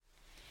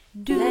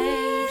Behind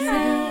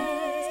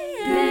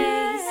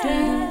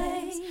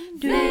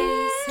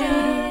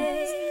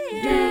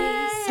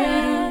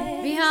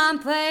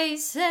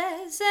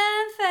Places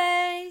and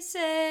Faces.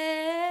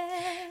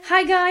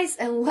 Hi guys,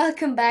 and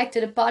welcome back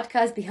to the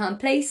podcast Behind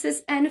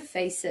Places and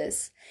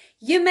Faces.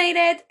 You made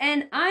it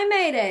and I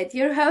made it,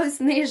 your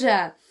host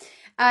Nisha.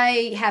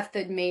 I have to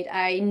admit,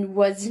 I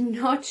was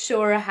not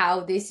sure how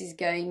this is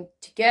going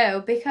to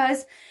go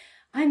because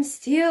I'm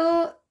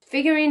still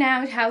figuring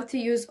out how to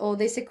use all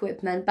this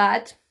equipment,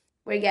 but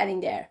we're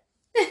getting there.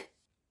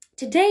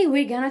 Today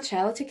we're gonna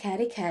travel to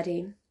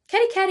Katikati.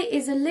 Katikati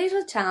is a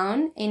little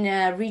town in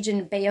a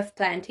region Bay of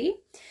Plenty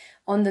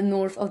on the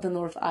north of the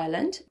North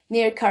Island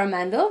near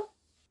Coromandel.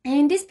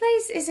 And this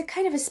place is a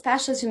kind of a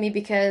special to me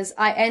because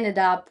I ended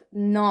up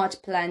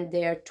not planned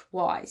there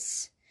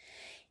twice.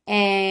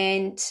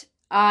 And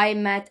I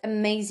met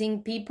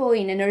amazing people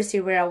in a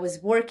nursery where I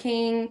was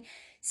working.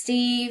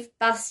 Steve,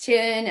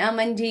 Bastian,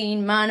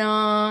 Amandine,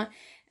 Mana,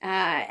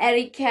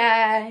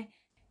 Erika.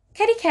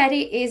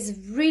 Katikati is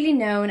really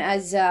known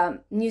as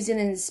New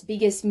Zealand's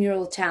biggest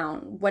mural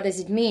town. What does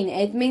it mean?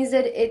 It means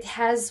that it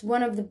has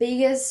one of the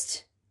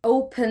biggest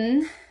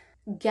open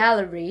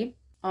gallery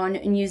on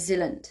New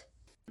Zealand.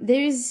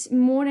 There is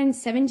more than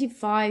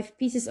 75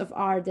 pieces of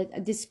art that are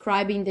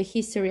describing the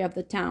history of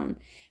the town.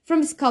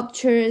 From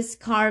sculptures,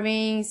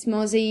 carvings,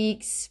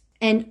 mosaics,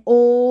 and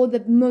all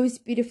the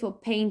most beautiful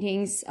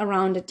paintings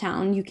around the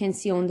town you can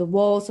see on the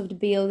walls of the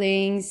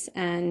buildings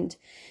and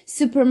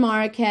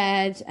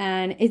supermarket,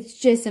 and it's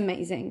just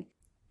amazing.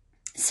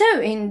 So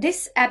in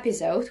this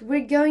episode,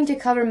 we're going to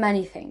cover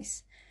many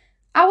things.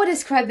 I would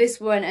describe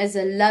this one as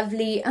a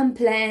lovely,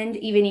 unplanned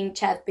evening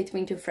chat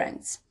between two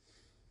friends.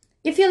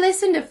 If you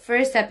listened to the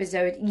first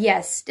episode,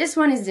 yes, this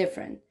one is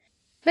different.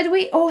 But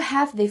we all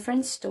have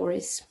different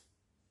stories.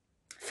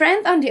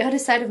 Friend on the other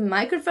side of the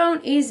microphone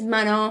is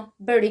Manon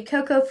Birdie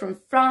Coco from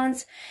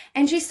France,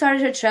 and she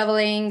started her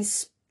traveling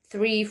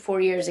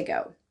 3-4 years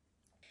ago.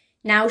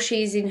 Now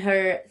she's in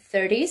her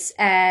 30s,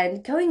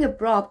 and going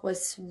abroad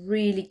was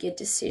really good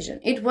decision.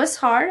 It was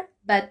hard,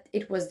 but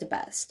it was the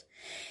best.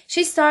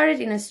 She started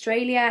in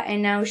Australia,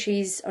 and now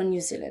she's on New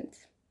Zealand.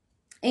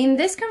 In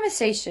this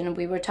conversation,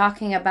 we were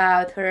talking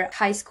about her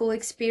high school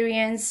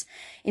experience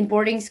in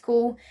boarding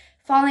school,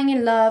 falling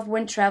in love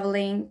when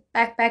traveling,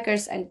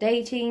 backpackers and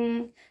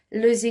dating,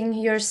 losing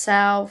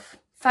yourself,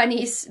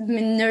 funny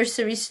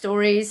nursery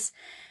stories.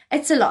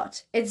 It's a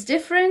lot. It's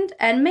different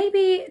and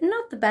maybe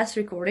not the best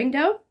recording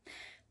though,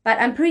 but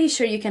I'm pretty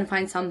sure you can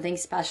find something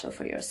special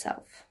for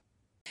yourself.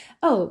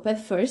 Oh, but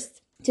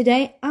first,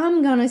 today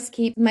I'm gonna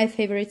skip my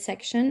favorite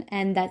section,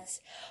 and that's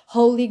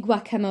Holy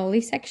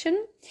Guacamole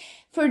section.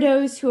 For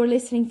those who are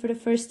listening for the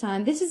first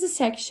time, this is a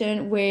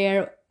section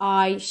where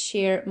I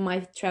share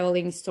my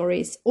traveling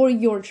stories or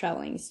your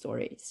traveling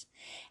stories.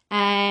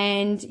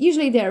 And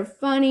usually they're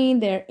funny,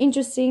 they're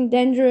interesting,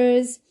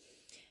 dangerous.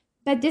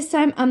 But this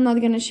time I'm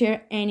not going to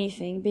share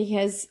anything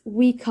because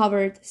we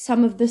covered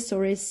some of the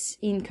stories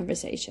in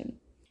conversation.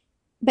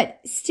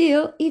 But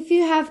still, if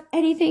you have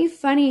anything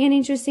funny and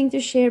interesting to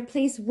share,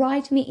 please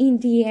write me in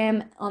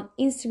DM on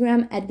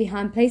Instagram at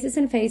Behind Places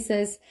and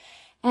Faces.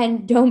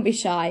 And don't be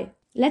shy.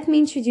 Let me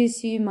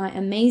introduce you my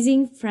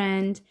amazing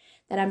friend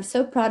that I'm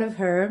so proud of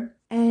her,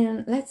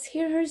 and let's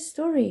hear her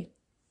story.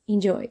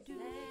 Enjoy.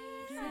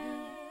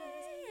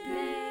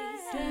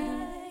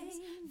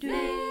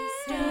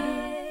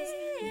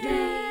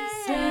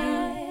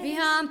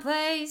 Behind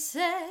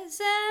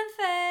Places and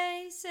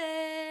Faces.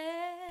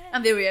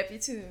 I'm very happy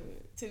to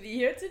be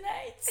here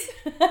tonight.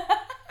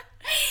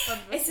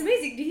 It's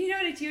amazing. Do you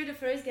know that you're the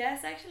first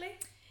guest, actually?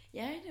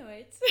 Yeah, I know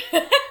it.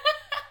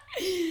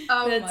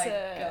 Oh But, my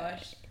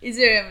gosh. It's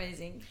very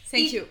amazing.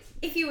 Thank you.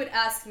 If you would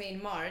ask me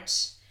in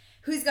March,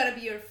 who's gonna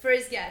be your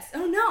first guest?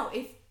 Oh no,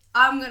 if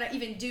I'm gonna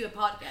even do a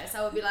podcast,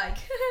 I would be like,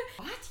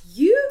 what?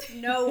 You?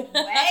 No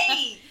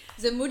way.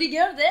 The moody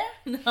girl there?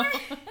 No.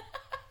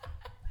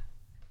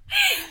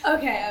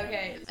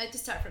 Okay. I have to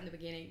start from the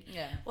beginning.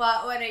 Yeah.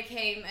 Well, when I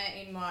came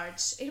in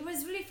March, it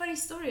was a really funny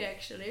story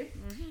actually,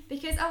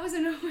 because I was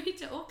on my way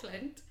to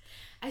Auckland.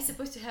 I was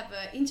supposed to have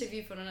an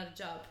interview for another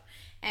job,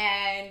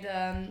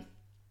 and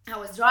I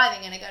was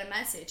driving and I got a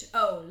message.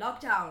 Oh,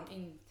 lockdown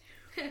in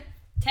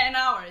 10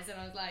 hours, and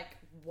I was like,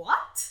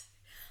 what?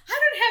 I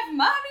don't have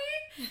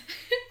money.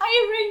 I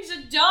arranged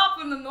a job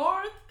in the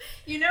north.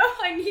 You know,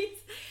 I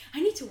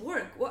need to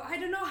work. Well, I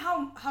don't know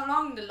how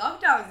long the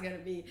lockdown is gonna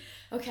be.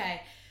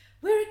 Okay.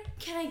 Where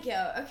can I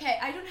go? Okay,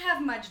 I don't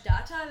have much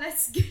data.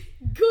 Let's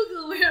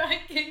Google where I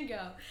can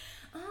go.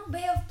 Oh,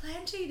 Bay of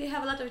Plenty, they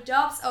have a lot of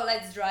jobs. Oh,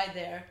 let's drive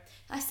there.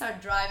 I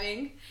started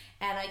driving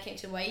and I came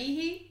to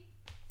Waihi.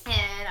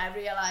 And I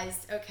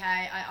realized,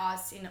 okay, I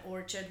asked in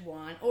Orchard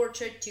 1,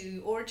 Orchard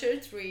 2,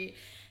 Orchard 3.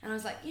 And I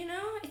was like, you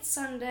know, it's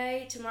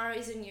Sunday. Tomorrow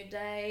is a new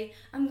day.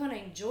 I'm going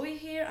to enjoy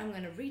here. I'm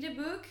going to read a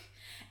book.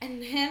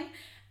 And then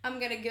I'm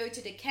going to go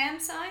to the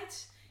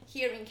campsite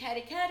here in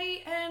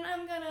Katikati, and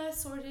I'm gonna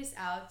sort this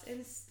out.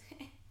 And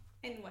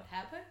what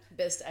happened?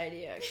 Best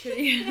idea,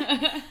 actually.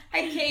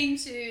 I came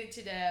to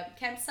the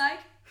campsite,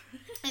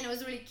 and it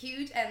was really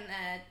cute.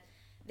 And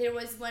there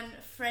was one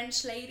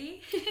French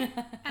lady,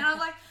 and I was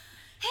like,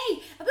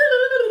 "Hey,"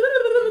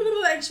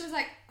 and she was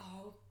like,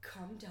 "Oh,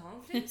 calm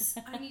down, please.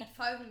 I need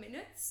 5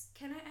 minutes.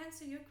 Can I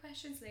answer your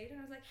questions later?"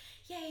 I was like,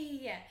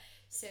 "Yeah."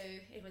 So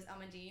it was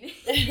Amandine.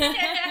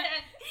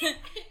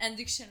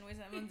 Induction with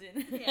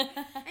Amandine. Yeah.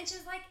 And she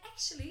was like,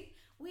 "Actually,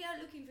 we are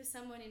looking for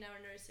someone in our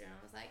nursery." And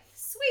I was like,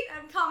 "Sweet,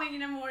 I'm coming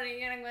in the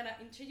morning and I'm gonna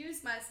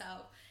introduce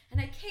myself."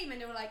 And I came and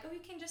they were like, "Oh,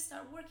 you can just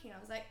start working." I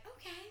was like,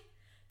 "Okay,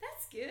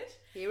 that's good."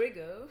 Here we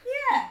go.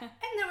 Yeah.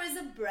 And there was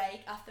a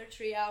break after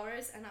 3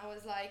 hours and I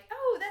was like,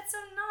 "Oh, that's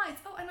so nice.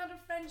 Oh, another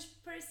French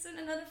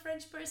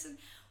person.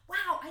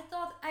 Wow, I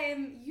thought I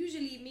am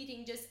usually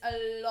meeting just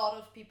a lot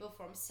of people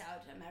from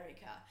South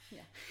America."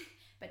 Yeah.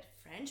 But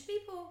French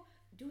people,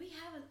 do we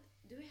have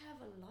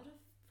a lot of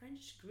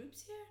French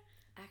groups here?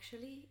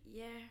 Actually,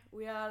 yeah,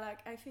 we are like,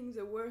 I think,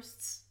 the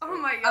worst. Oh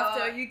my God.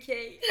 After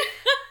UK.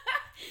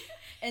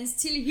 And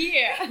still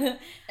here,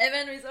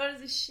 even with all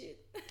this shit.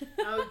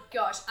 Oh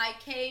gosh, I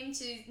came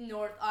to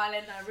North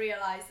Island and I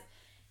realized,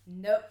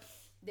 nope,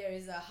 there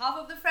is a half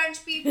of the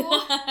French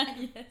people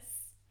Yes.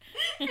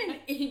 and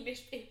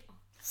English people.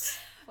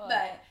 Well,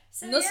 But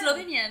so no yeah.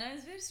 Slovenian, no?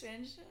 It's very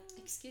strange.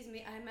 Excuse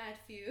me, I met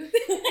few.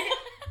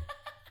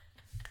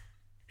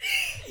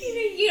 In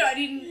a year I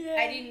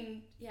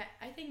didn't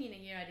I think in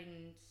a year I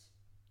didn't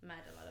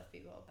met a lot of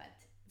people but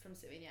from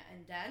Slovenia,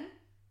 and then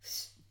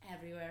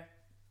everywhere.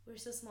 We're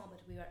so small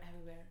but we are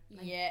everywhere.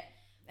 Like, Yeah.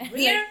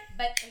 rare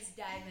but as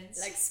diamonds.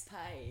 Like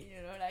spy,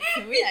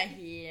 like we are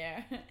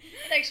here.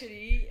 But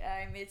actually,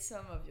 I met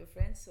some of your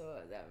friends, so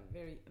they're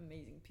very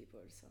amazing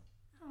people. So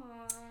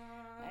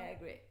Aww. I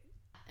agree.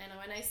 And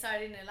when I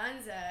started in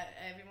Elanza,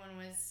 everyone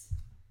was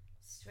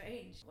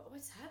strange.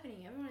 What's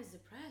happening? Everyone is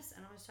depressed.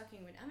 And I was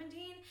talking with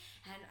Amandine,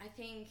 and I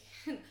think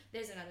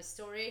there's another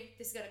story.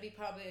 This is gonna be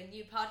probably a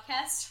new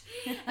podcast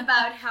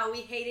about how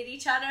we hated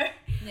each other.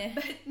 Yeah.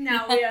 But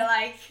now we are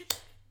like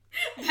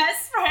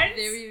best friends.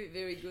 Very,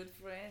 very good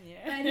friend.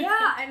 Yeah. And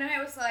yeah, and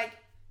I was like,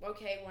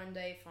 okay, one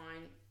day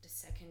fine. The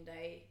second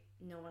day,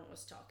 no one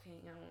was talking.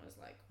 And I was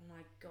like, oh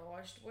my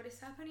gosh, what is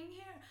happening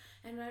here?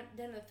 And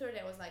then the third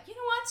day, I was like, you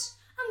know what?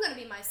 I'm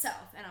gonna be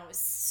myself. And I was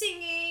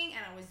singing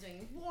and I was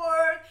doing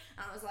work.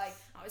 And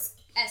I was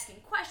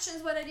asking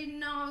questions what I didn't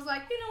know. I was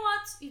like, you know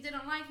what? You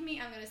didn't like me.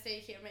 I'm gonna stay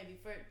here maybe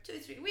for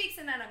 2-3 weeks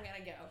and then I'm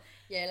gonna go.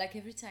 Yeah, like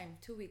every time,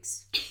 2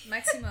 weeks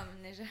maximum,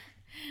 Neja.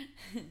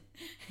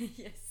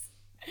 Yes.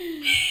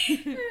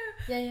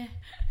 Yeah.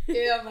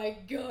 Oh my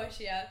gosh,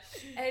 yeah.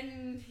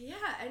 And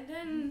yeah, and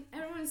then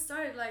everyone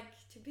started like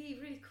to be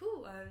really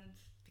cool, and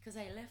Because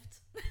I left.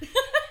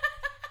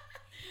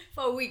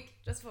 For a week,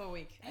 just for a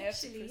week.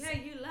 actually, yeah,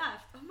 you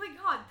laughed. Oh my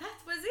god, that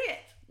was it.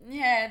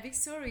 Yeah, big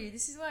story.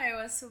 This is why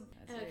I was so.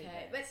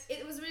 Okay, but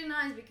it was really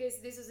nice because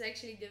this was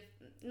actually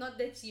not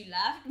that you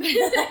laughed,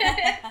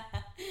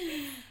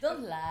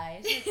 Don't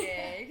lie. It's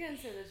okay. You can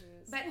say the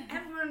truth. but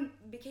everyone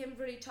became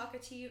really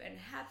talkative and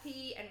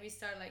happy, and we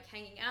started like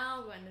hanging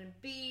out, went on the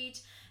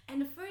beach,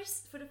 and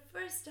for the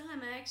first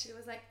time, I actually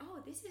was like, oh,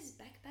 this is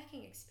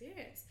backpacking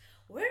experience.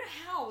 Where the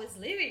hell was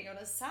living on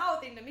the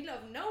south in the middle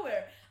of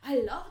nowhere? I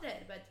loved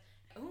it, but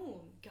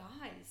oh,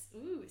 guys,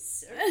 ooh,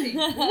 surfing,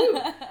 ooh,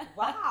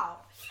 wow,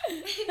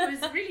 it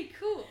was really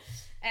cool.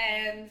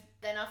 And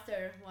then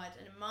after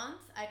in a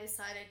month, I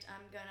decided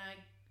I'm gonna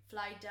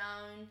fly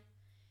down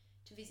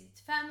to visit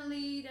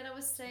family that I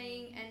was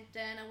staying, and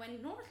then I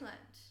went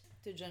Northland.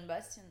 To John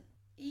Bastion.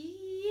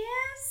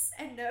 Yes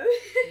and no.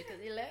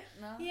 Because he left?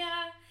 No?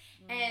 Yeah.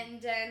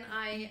 And then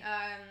I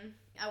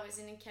was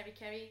in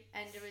Kerry,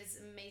 and there was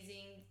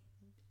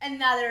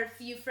another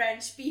few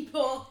French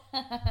people.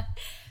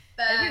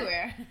 But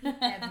Everywhere.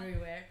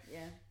 everywhere.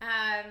 Yeah.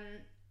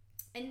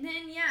 And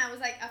then I was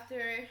like, after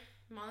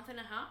a month and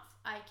a half,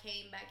 I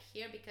came back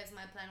here because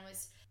my plan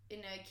was in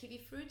a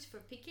kiwi fruit for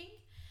picking,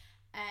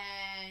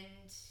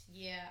 and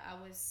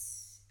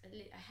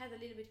I had a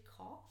little bit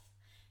cough,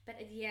 but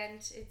at the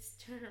end it's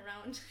turned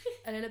around.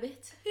 A little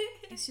bit.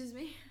 Excuse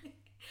me.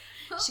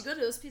 She got to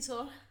the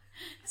hospital.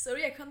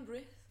 Sorry, I can't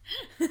breathe.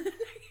 Do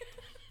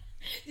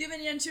you have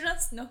any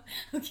insurance? No.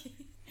 Okay.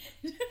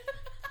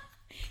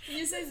 Can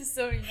you say the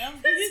story now?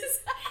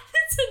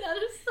 That's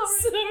another story.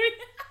 Sorry.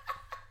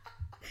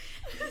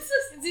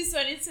 This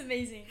one, it's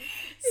amazing.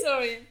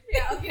 Sorry.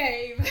 Yeah,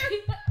 okay.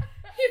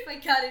 If I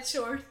cut it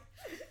short,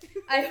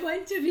 I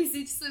went to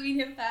visit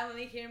Slovenian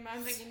family here in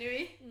Mount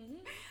Maginui.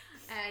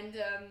 And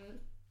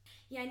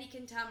Yannick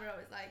and Tamara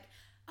was like,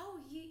 oh,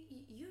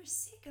 you're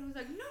sick. And I was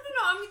like, no,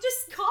 I'm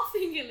just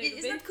coughing a little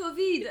It's bit. not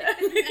COVID.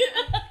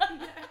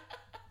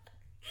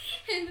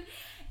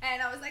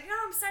 and I was like, no,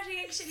 I'm starting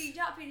actually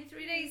job in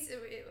 3 days,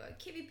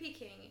 kiwi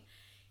picking.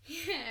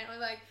 Yeah, and I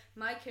was like,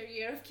 my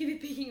career of kiwi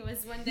picking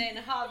was 1 day and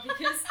a half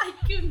because I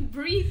couldn't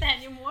breathe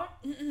anymore.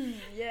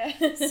 Yeah.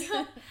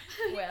 So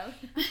Well.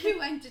 I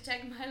went to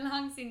check my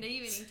lungs in the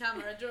evening.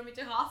 Tamara drove me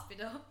to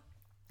hospital.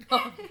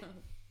 Oh,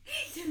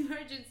 The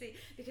emergency,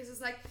 because it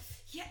was like,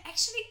 yeah,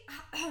 actually,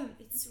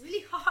 it's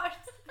really hard.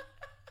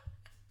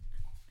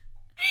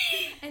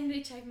 And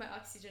they checked my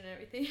oxygen and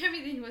everything.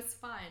 Everything was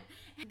fine.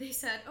 And they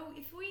said, oh,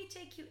 if we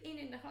take you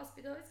in the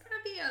hospital, it's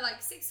gonna be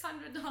like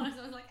 $600.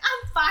 I was like,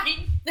 I'm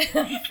fine.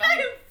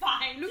 I'm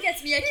fine. Look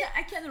at me,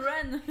 I can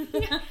run.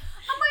 Yeah.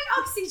 My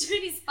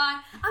oxygen is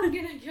fine. I'm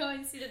gonna go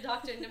and see the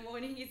doctor in the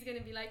morning. He's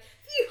gonna be like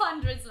few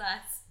hundreds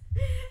less.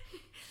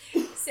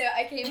 So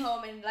I came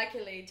home and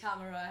luckily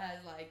Tamara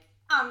has like,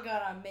 I'm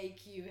gonna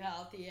make you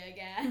healthy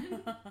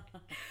again.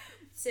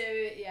 So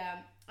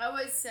yeah,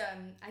 I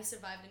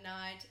survived the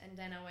night and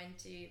then I went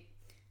to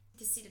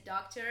see the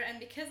doctor, and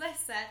because I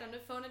sat on the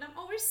phone and I'm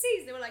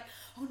overseas, they were like,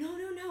 oh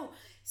no.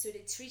 So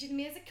they treated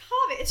me as a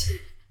COVID.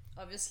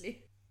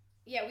 Obviously.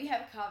 Yeah, we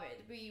have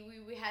COVID.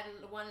 We had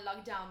one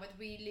lockdown, but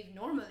we live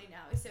normally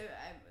now. So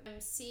I'm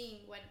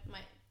seeing what my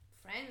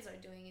friends are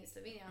doing in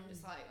Slovenia. I'm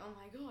just like, oh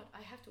my god,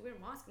 I have to wear a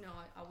mask. No,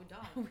 I would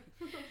die.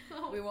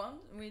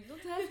 We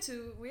don't have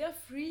to. We are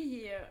free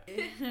here.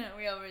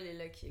 We are really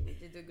lucky. We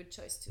did a good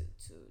choice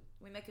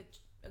we make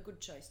a good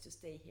choice to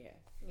stay here.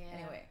 Yeah.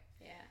 Anyway.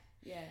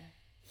 Yeah.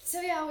 So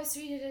yeah, I was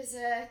treated as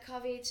a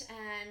COVID,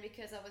 and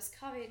because I was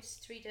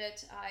COVID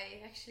treated,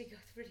 I actually got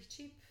really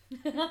cheap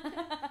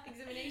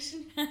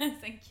examination.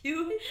 Thank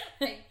you.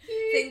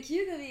 Thank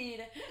you,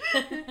 David.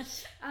 And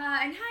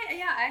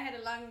I had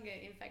a lung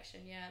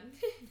infection. Yeah,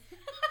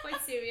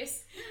 quite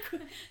serious.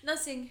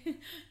 Nothing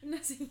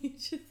you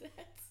should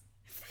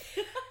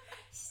say.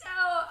 So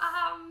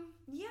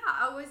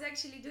I was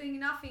actually doing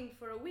nothing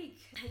for a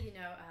week.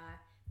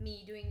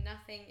 Me doing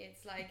nothing.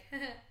 It's like.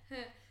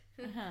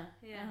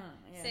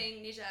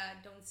 Saying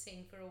Nisha, don't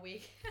sing for a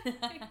week.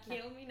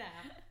 Kill me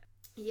now.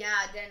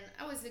 Yeah, then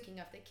I was looking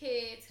after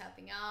kids,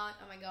 helping out.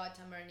 Oh my god,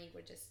 Tamara and Nick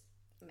were just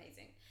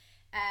amazing.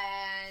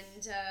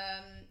 And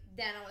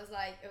then I was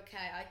like,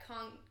 okay, I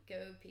can't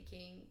go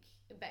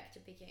back to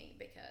picking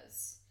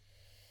because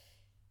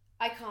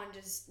I can't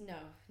just no,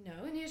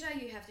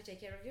 Nisha, you have to take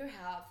care of your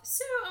health.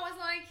 So I was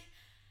like,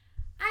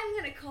 I'm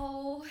gonna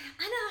call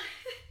Anna,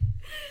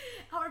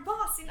 our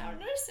boss in our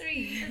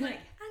nursery. I'm like,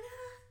 Anna,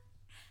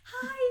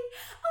 hi,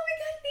 oh my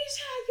god,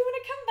 Nisha, you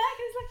wanna come back?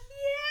 I was like,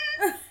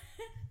 yes.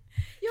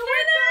 You're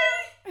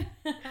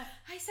welcome.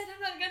 I said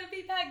I'm not gonna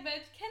be back,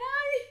 but can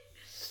I?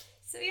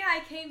 So yeah, I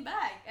came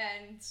back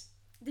and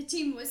the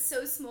team was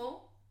so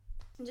small,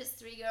 just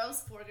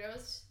 4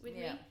 girls with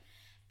me,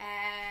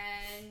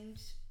 and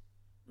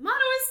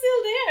Manu was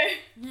still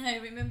there. I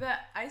remember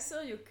I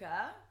saw your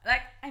car.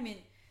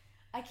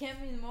 I came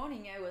in the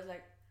morning. I was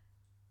like,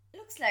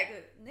 looks like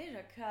a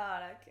Nisha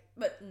car,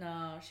 but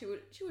no, she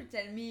would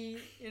tell me,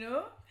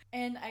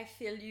 and I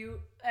feel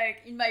you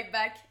in my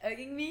back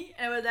hugging me,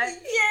 and I was like,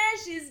 yeah,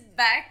 she's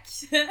back.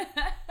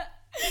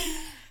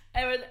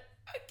 I was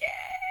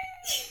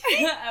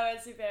okay. I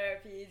was super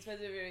happy. It was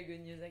a very good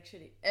news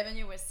actually. Even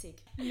you were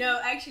sick. No,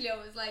 actually I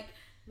was like,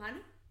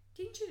 Manu,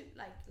 didn't you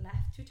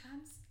left 2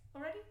 times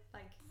already?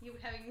 You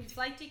having a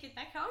flight ticket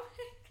back home?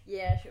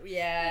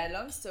 Yeah,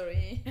 long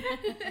story.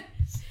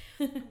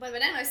 But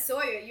then I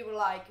saw you, you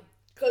were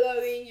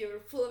glowing, you were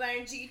full of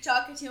energy,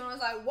 talkative, and I was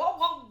like,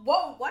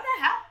 whoa, what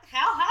the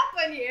hell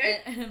happened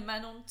here? And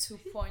Manon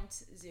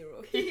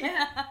 2.0.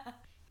 Yeah.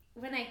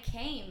 When I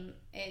came,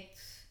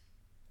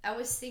 I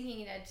was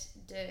thinking that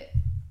the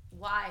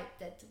vibe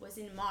that was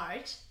in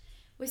March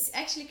was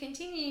actually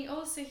continuing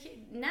also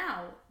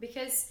now,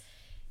 because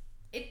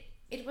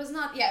it was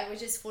not, it was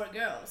just 4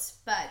 girls,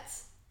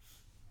 but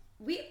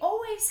we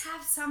always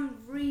have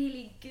some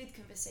really good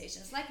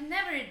conversations,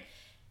 never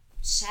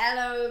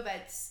shallow,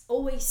 but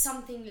always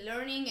something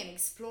learning and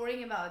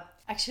exploring about.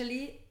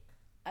 Actually,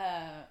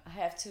 I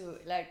have to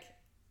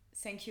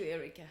thank you,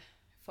 Erika,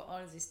 for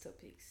all these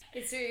topics.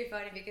 It's really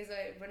funny because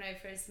when I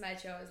first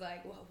met you, I was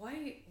like,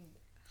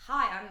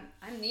 hi,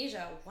 I'm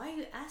Nisha, why are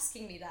you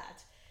asking me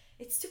that?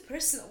 It's too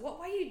personal.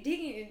 Why are you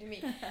digging into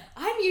me?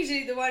 I'm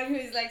usually the one who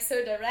is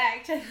so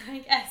direct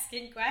and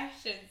asking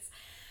questions.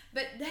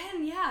 But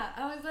then,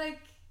 I was like,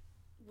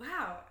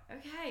 wow,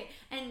 okay.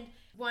 And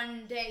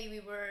one day we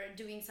were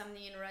doing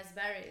something in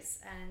Raspberries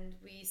and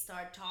we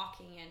start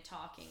talking and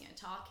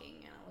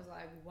I was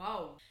like,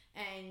 wow.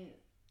 And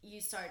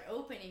you start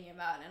opening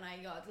about, and I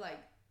got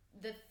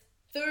the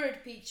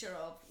 3rd picture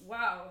of,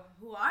 wow,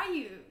 who are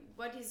you?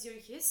 What is your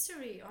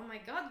history? Oh my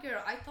god,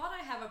 girl, I thought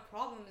I have a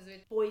problems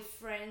with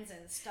boyfriends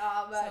and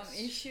stuff, but some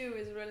issue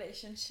with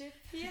relationship.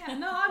 Yeah,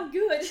 no, I'm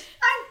good.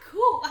 I'm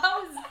cool.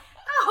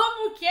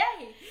 I'm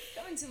okay.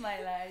 Come into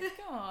my life.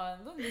 Come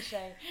on, don't be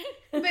shy.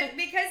 But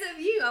because of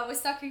you, I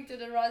was talking to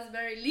the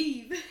raspberry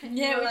leaf.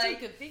 Yeah, we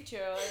took a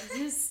picture.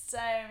 This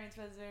time it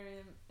was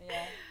very,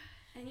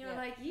 And you were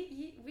like,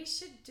 we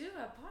should do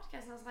a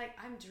podcast. And I was like,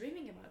 I'm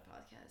dreaming about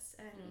podcasts.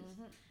 And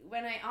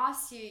when I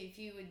asked you if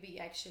you would be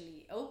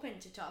actually open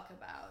to talk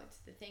about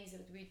the things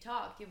that we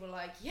talked, you were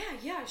like,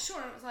 yeah,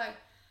 sure. And I was like,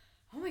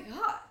 oh my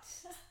god.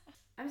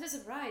 I'm so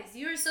surprised.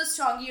 You were so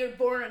strong. You were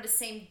born on the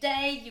same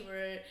day. You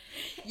were...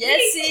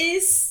 Yes,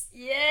 sis.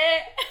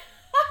 Yeah.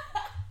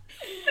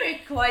 You're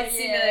quite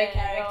similar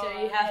character.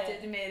 You have to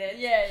admit it.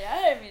 Yeah,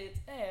 I admit it.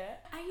 Yeah.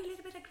 Are you a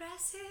little bit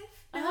aggressive?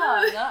 No,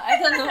 I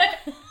don't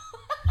know.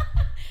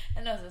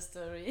 Another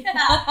story.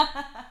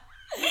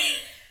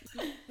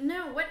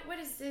 No, what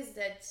is this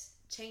that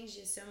changed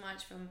you so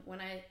much from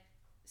when I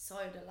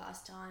saw you the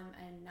last time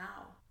and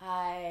now?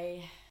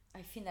 I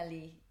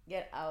finally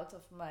get out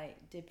of my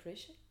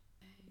depression.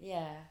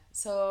 Yeah.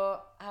 So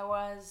I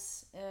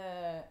was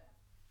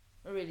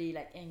really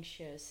like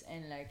anxious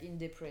and like in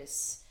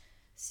depress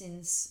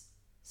since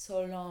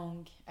so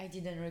long. I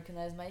didn't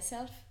recognize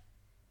myself.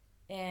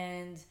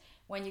 And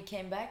when you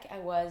came back, I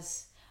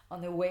was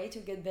on the way to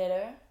get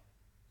better.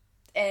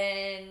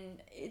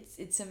 And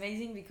it's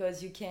amazing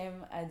because you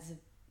came at the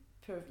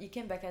you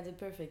came back at the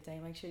perfect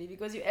time actually,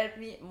 because you helped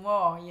me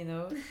more, you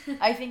know.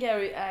 I think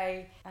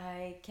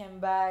I came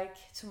back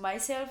to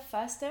myself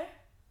faster.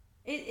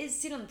 It's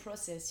still on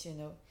process, you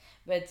know,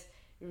 but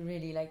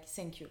really like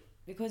thank you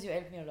because you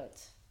helped me a lot.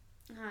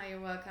 Ah,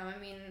 you're welcome. I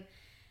mean,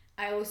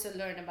 I also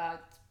learn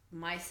about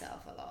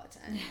myself a lot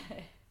and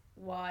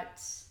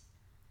what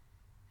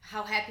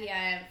how happy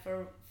I am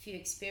for few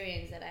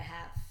experience that I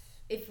have.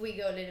 If we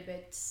go a little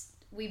bit,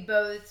 we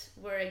both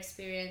were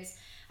experienced.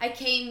 I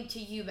came to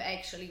you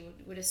actually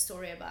with a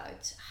story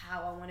about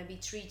how I want to be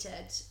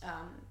treated,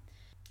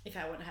 if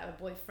I want to have a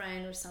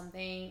boyfriend or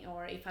something,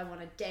 or if I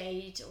want to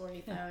date, or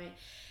if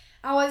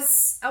I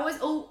was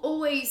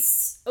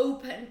always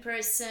open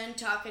person,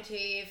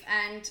 talkative,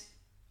 and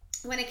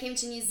when I came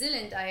to New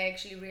Zealand, I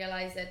actually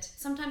realized that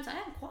sometimes I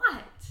am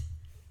quiet.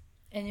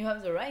 And you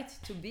have the right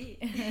to be.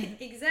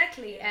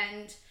 Exactly.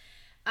 And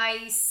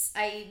I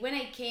when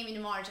I came in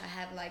March, I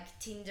had like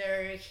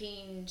Tinder,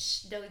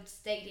 Hinge, those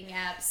dating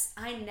apps.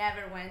 I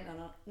never went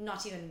on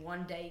not even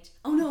one date.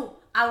 Oh no,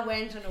 I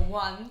went on a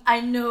one.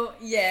 I know,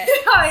 yeah.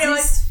 It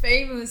was This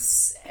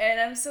famous, and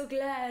I'm so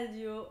glad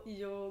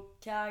your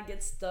car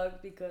gets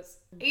stuck because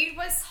it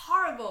was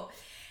horrible.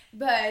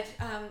 But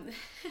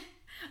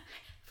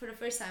for the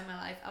first time in my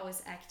life, I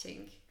was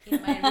acting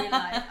in my real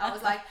life. I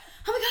was like,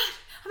 oh my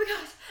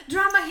god,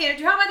 drama here,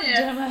 drama there.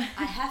 Drama.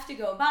 I have to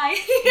go, bye.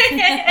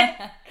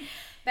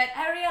 But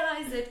I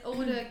realized that all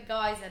the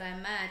guys that I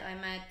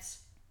met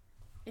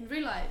in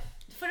real life.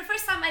 For the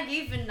first time, I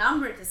gave a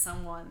number to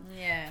someone.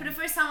 Yeah. For the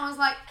first time, I was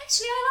like,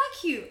 actually, I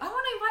like you. I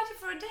want to invite you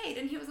for a date.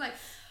 And he was like,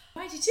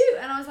 invite you too.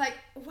 And I was like,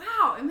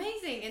 wow,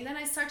 amazing. And then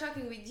I started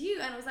talking with you,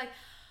 and I was like,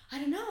 I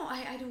don't know,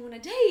 I don't want to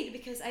date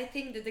because I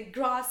think that the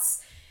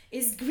grass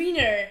is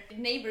greener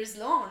neighbor's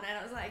lawn. And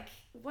I was like,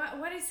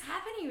 what is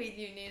happening with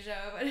you, Nisha?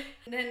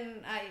 But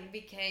then I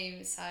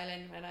became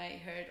silent when I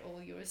heard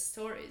all your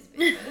stories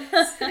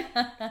because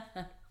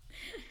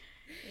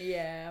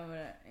yeah,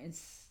 but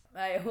it's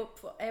I hope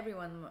for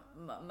everyone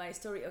my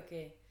story,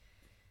 okay,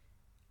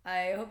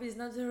 I hope it's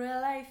not the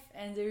real life,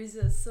 and there is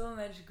so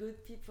much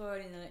good people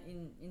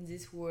in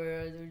this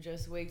world who are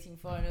just waiting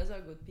for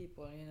another good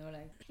people, you know,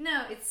 like.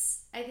 no,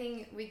 it's I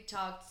think we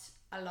talked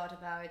a lot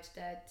about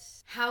that,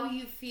 how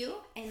you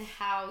feel and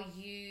how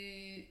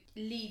you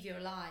live your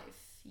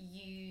life.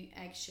 You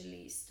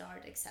actually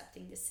start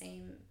accepting the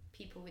same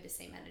people with the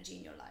same energy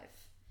in your life.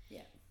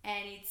 Yeah.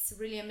 And it's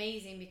really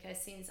amazing because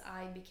since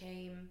I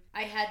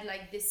had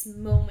like this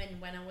moment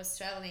when I was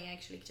traveling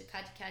actually to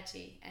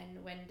Katikati,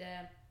 and when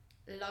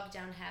the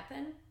lockdown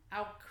happened,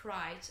 I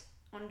cried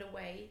on the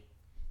way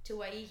to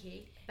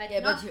Waihi. But yeah,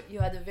 not, but you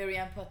had a very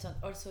important,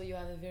 also you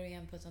have a very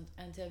important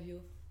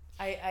interview.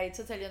 I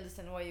totally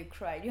understand why you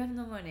cried. You have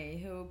no money.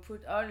 You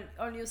put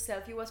all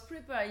yourself. You was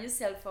prepare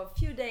yourself for a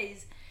few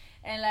days,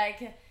 and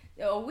like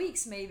or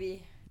weeks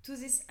maybe to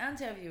this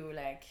interview,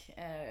 like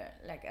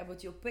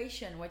about your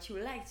passion, what you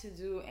like to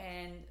do,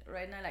 and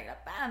right now like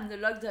bam, the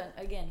lockdown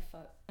again.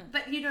 Fuck.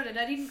 but you know that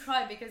I didn't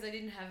cry because I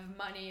didn't have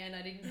money and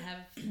I didn't have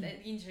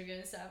the interview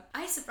and stuff.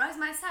 I surprised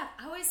myself.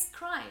 I was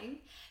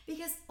crying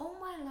because all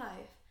my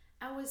life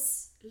I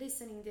was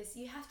listening this.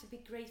 You have to be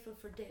grateful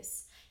for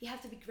this. You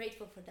have to be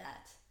grateful for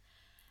that.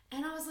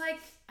 And I was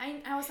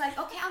like,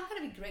 okay, I'm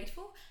gonna be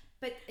grateful.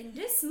 But in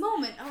this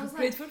moment, I was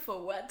Grateful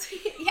for what?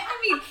 yeah, I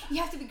mean, you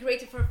have to be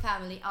grateful for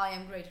family. I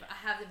am grateful. I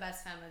have the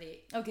best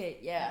family. Okay,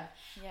 yeah.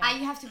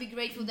 And you have to be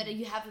grateful that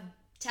you have a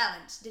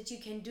talent, that you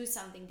can do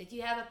something, that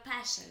you have a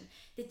passion,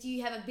 that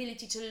you have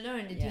ability to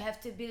learn, that you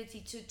have the ability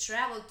to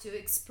travel, to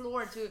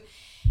explore,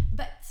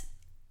 But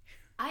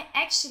I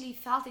actually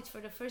felt it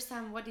for the first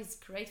time. What is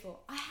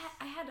grateful?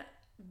 I had a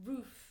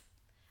roof.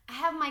 I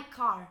have my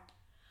car.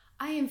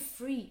 I am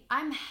free.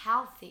 I'm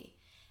healthy.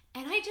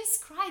 And I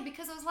just cried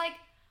because I was like,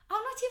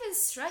 I'm not even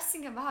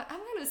stressing about. I'm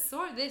gonna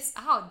sort this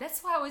out.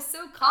 That's why I was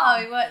so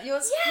calm. Oh, you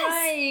was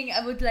crying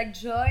about like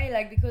joy,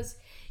 like because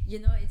you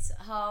know it's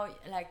how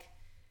like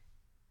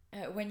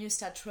when you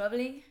start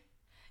traveling,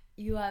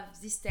 you have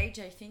this stage,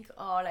 I think,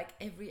 or like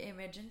every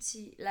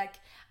emergency. Like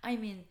I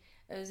mean,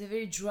 the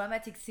very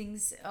dramatic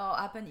things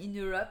happen in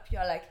Europe.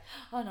 You're like,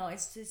 oh no,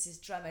 this is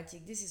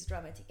dramatic. This is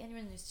dramatic. And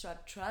when you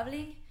start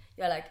traveling,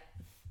 you're like,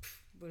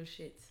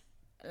 bullshit.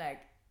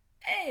 Like,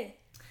 hey,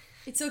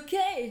 it's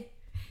okay.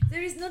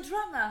 There is no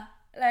drama.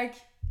 Like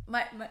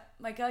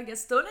my car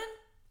gets stolen.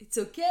 It's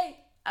okay.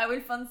 I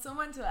will find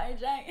someone to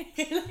hijack.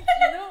 You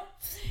know,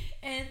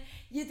 and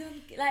you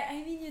don't like.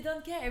 I mean, you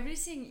don't care.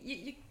 Everything.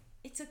 You.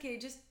 It's okay.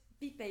 Just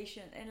be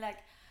patient and like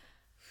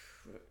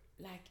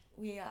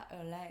we are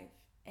alive.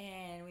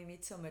 and we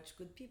meet so much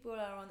good people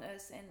around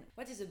us. And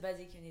what is the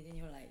basic you need in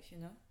your life, you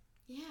know?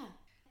 Yeah.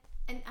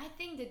 And I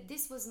think that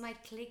this was my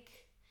click,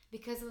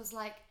 because it was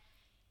like,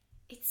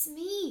 it's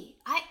me.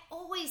 I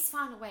always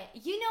found a way.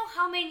 You know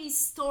how many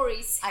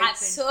stories happen.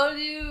 I told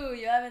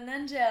you have an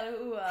angel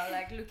who are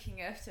like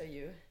looking after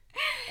you.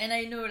 And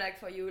I know, like,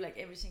 for you, like,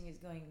 everything is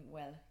going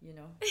well, you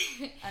know.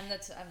 I'm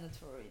not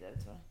worried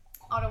at all.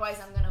 Otherwise,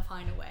 I'm gonna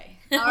find a way,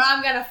 or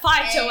I'm gonna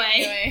fight a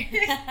way.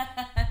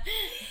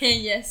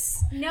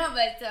 Yes. No,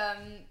 but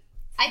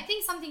I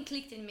think something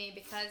clicked in me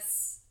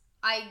because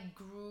I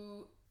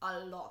grew a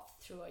lot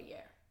through a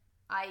year.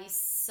 I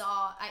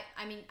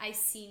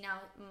see now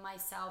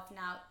myself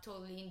now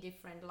totally in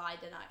different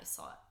light than I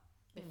saw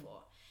it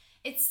before.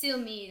 It's still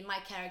me, my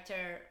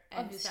character,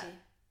 and Obviously. stuff.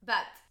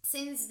 But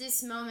since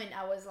this moment,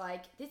 I was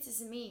like, this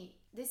is me.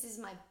 This is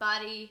my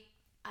body.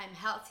 I'm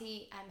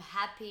healthy. I'm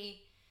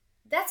happy.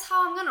 That's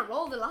how I'm gonna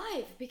roll the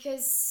life,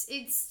 because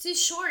it's too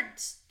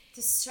short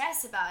to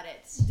stress about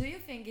it. Do you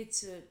think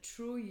it's a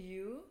true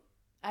you?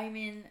 I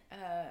mean,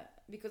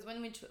 because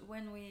when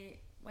we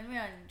are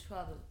in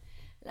trouble,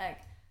 like,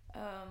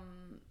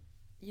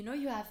 you know,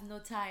 you have no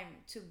time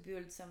to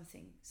build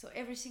something, so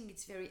everything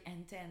is very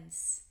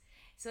intense.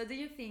 So do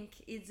you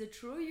think it's a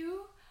true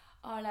you,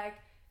 or like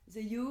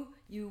the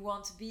you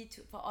want to be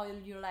for all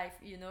your life,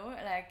 you know?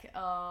 Like,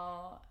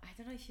 I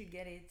don't know if you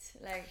get it.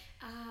 Like,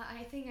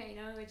 I think I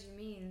know what you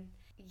mean.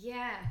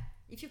 Yeah.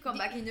 if you come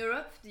back in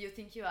Europe, do you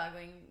think you are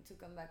going to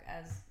come back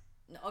as...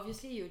 No,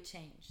 obviously you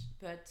change,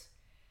 but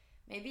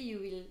maybe you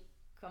will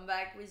come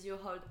back with your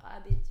old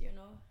habit, you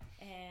know?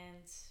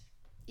 And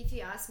if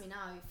you ask me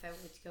now if I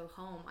would go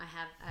home, I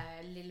have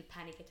a little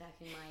panic attack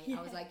in my...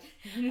 I was like,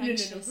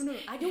 no.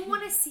 I don't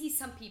want to see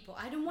some people.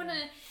 I don't want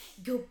to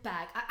go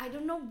back. I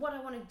don't know what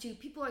I want to do.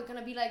 People are going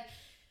to be like,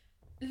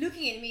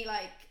 looking at me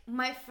like...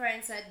 My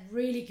friend said,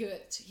 really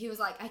good. He was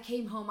like, I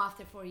came home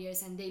after 4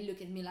 years and they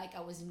look at me like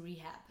I was in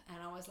rehab. And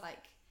I was like...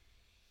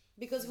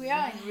 Because we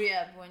are in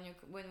rehab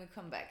when we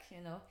come back,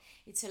 you know?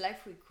 It's a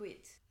life we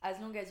quit. As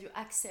long as you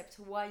accept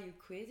why you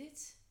quit it,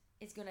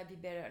 it's gonna be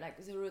better.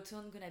 Like, the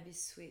return gonna be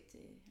sweet.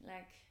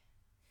 Like,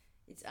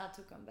 it's hard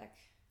to come back.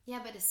 Yeah,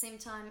 but at the same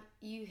time,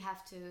 I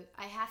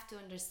have to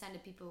understand the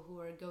people who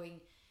are going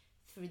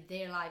through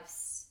their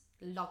lives,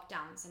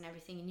 lockdowns and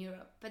everything in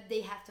Europe. But they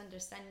have to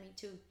understand me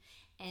too.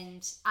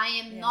 And I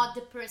am not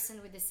the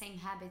person with the same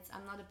habits.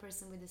 I'm not the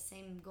person with the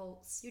same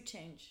goals. You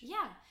change.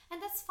 Yeah,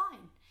 and that's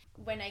fine.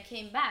 When I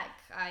came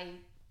back, I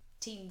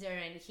Tinder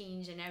and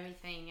Hinge and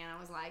everything, and I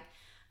was like,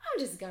 I'm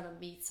just gonna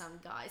meet some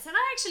guys. And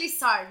I actually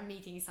started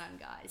meeting some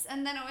guys.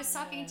 And then I was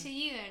talking to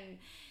you, and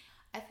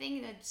I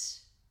think that,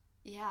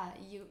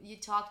 you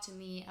talked to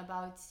me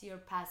about your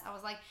past. I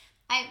was like,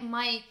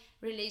 my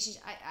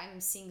relationship,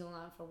 I'm single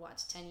now for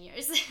 10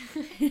 years?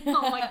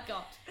 Oh my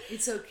god.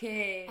 It's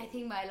okay. I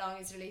think my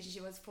longest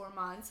relationship was 4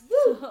 months.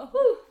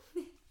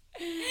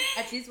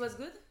 At least was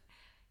good?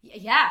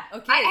 Yeah.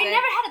 Okay. I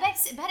never had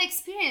a bad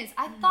experience.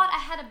 I thought I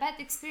had a bad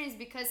experience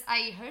because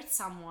I hurt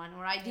someone,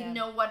 or I didn't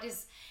know what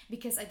is...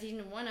 Because I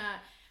didn't want to...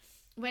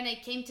 When I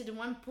came to the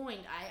one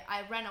point,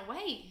 I ran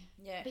away.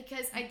 Yeah.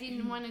 Because I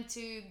didn't want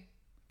to...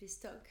 Be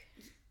stuck.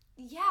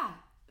 Yeah.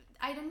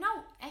 I don't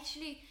know.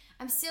 Actually,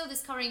 I'm still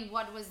discovering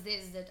what was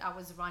this that I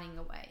was running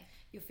away.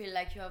 You feel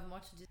like you have more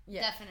to do.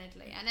 Yeah.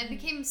 Definitely. And it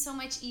became so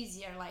much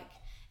easier. Like,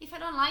 if I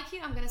don't like you,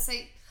 I'm going to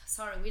say...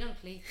 Sorry, we don't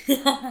click.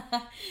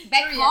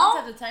 Back home, don't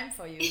have the time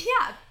for you.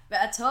 Yeah. But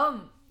at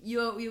home,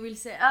 you will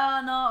say,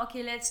 oh no,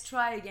 okay, let's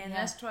try again.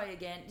 Let's try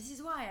again. This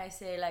is why I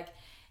say, like,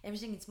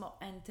 everything is more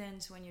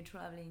intense when you're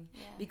traveling.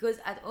 Yeah. Because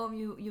at home,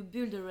 you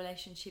build a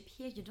relationship.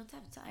 Here, you don't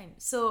have time.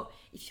 So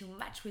if you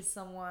match with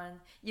someone,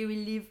 you will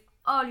live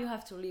all you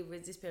have to live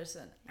with this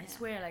person. I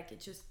swear, like,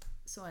 it's just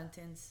so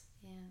intense.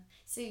 Yeah.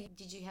 So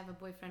did you have a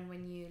boyfriend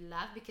when you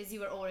left? Because you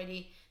were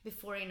already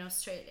before in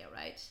Australia,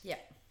 right? Yeah.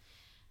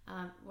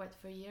 What,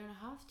 for a year and a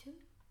half too?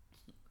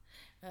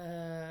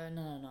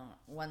 No.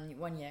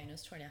 1 year in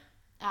Australia.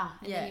 And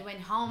then you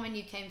went home and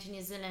you came to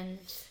New Zealand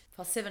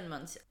for 7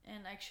 months.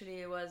 And actually,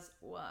 it was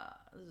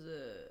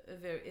a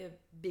very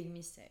big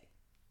mistake.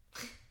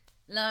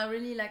 No,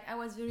 really, like, I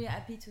was very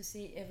happy to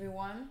see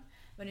everyone,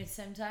 but at the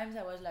same time,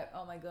 I was like,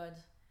 oh my god,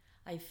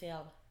 I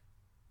failed,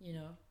 you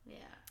know?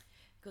 Yeah.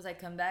 Because I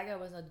come back, I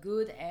was not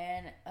good,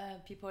 and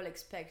people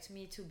expect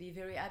me to be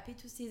very happy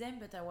to see them,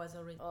 but I was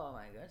already, oh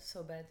my god,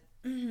 so bad.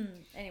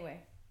 Anyway.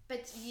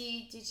 But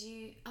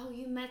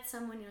you met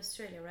someone in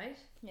Australia, right?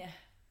 Yeah.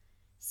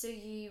 So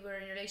you were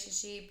in a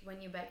relationship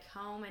when you back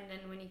home, and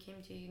then when you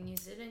came to New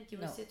Zealand, you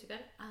were still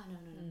together?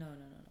 No.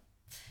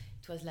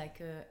 It was like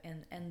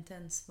an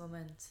intense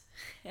moment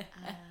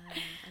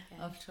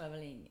of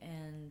traveling,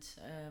 and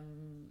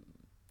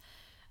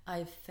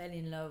I fell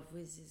in love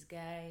with this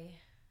guy,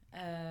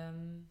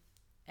 and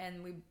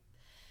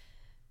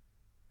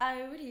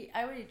I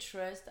really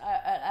trust.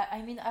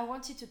 I mean, I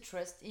wanted to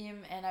trust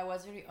him, and I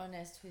was very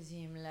honest with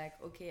him. Like,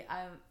 okay,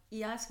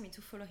 he asked me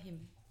to follow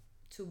him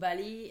to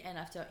Bali, and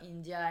after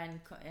India,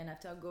 and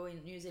after go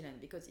in New Zealand,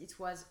 because it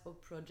was a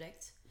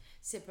project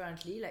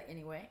separately. Like,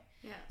 anyway.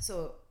 Yeah.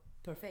 So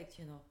perfect,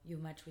 you know. You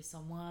match with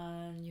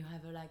someone, you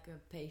have like a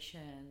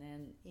passion,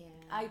 and Yeah.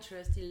 I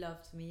trust he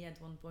loved me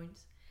at one point.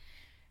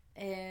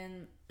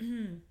 And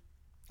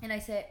and I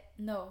said,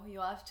 no,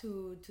 you have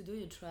to do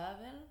your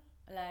travel.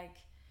 Like,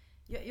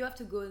 you have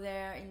to go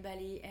there in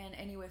Bali, and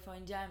anyway, for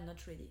India, I'm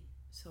not ready.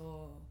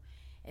 So,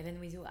 even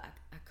with you,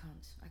 I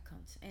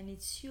can't. And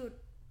it's your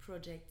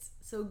project.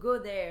 So, go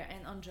there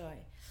and enjoy.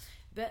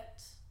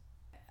 But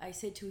I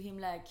said to him,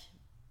 like,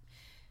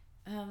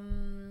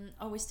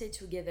 always stay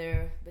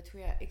together, but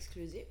we are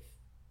exclusive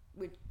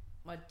with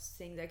what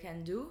things I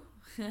can do.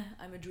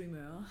 I'm a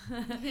dreamer,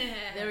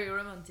 very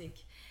romantic.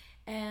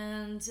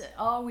 And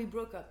we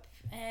broke up.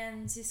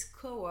 And this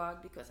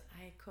coward, because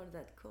I call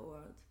that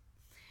coward,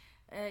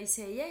 he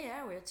said,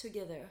 yeah, we're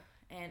together.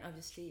 And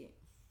obviously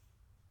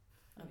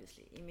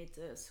he met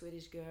a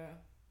Swedish girl.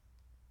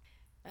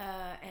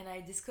 And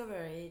I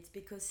discovered it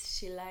because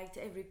she liked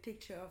every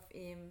picture of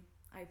him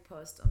I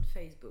post on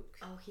Facebook.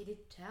 Oh, he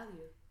did tell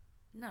you.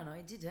 No,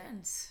 he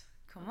didn't.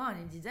 Come on,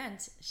 he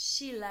didn't.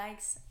 She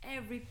likes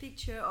every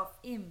picture of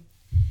him.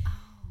 Oh.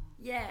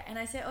 Yeah, and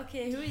I said,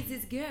 okay, who is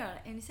this girl?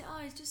 And he said, oh,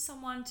 it's just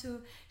someone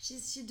to,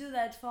 she do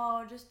that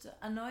for just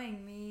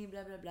annoying me,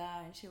 blah, blah,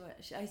 blah. And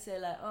I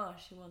said, like, oh,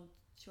 she want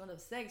to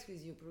have sex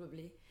with you,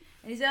 probably.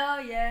 And he said, oh,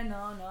 yeah,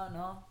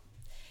 no.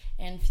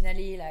 And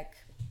finally, like,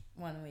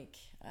 1 week,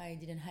 I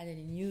didn't have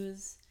any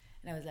news.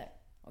 And I was like,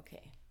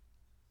 okay,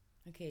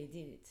 he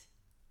did it.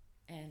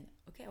 And,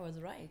 okay, I was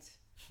right.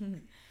 Oh my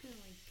God.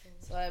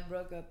 So I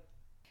broke up.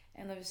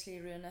 And obviously he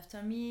ran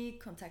after me,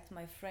 contact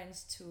my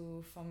friends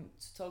to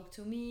talk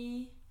to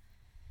me.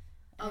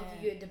 Oh,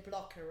 you're the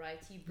blocker, right?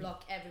 You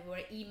block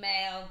everywhere.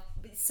 Email,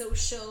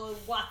 social,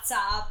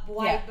 WhatsApp,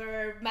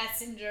 Viber,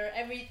 Messenger,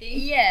 everything.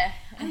 Yeah.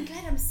 I'm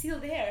glad I'm still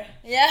there.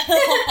 Yeah.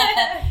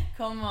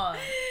 Come on.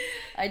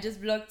 I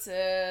just blocked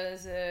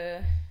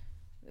the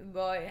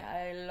boy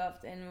I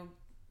loved, and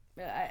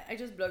I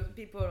just blocked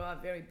people who are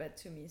very bad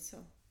to me, so.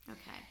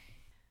 Okay.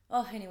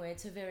 Oh, anyway,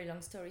 it's a very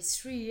long story.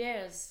 3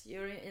 years,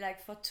 you're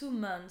like for 2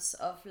 months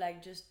of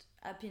like just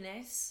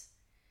happiness.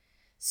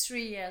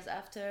 3 years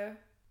after,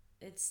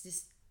 it's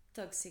this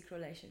toxic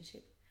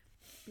relationship.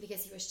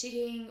 Because he was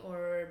cheating,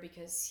 or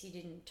because he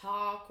didn't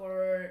talk,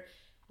 or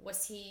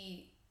was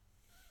he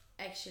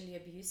actually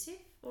abusive?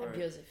 Or?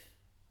 Abusive.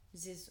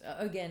 This is,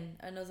 again,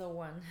 another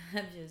one.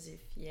 Abusive,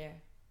 yeah.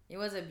 He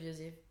was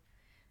abusive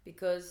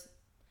because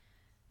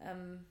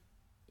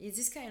he's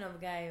this kind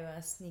of guy who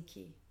is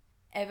sneaky.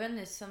 Even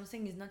if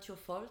something is not your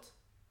fault,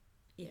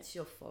 it's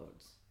your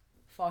fault.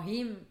 For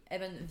him,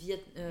 even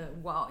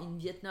in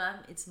Vietnam,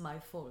 it's my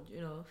fault,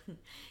 you know.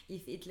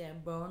 If Hitler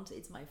burned,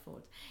 it's my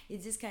fault.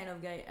 It's this kind of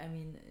guy. I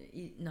mean,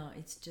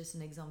 it's just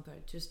an example,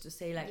 just to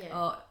say like,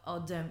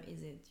 how dumb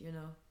is it, you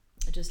know?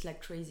 Just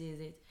like crazy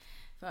is it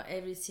for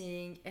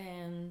everything.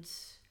 And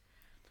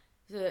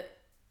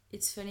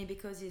it's funny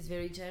because he's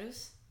very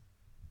jealous,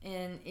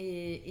 and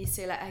he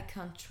say like, I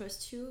can't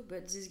trust you,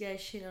 but this guy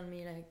shit on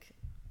me like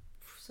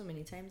so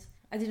many times.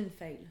 I didn't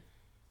fail.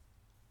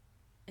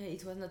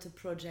 It was not a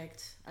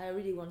project. I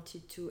really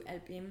wanted to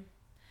help him,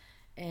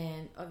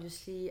 and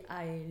obviously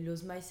I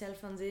lose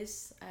myself on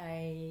this.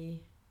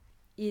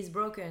 He's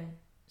broken,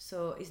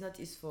 so it's not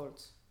his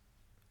fault.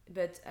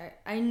 But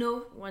I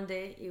know one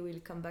day he will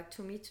come back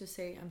to me to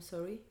say I'm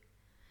sorry,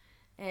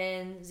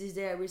 and this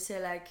day I will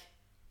say like,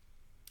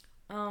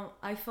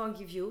 I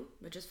forgive you,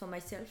 but just for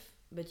myself.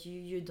 But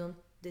you don't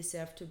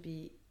deserve to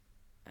be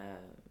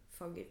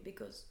forgiven,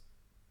 because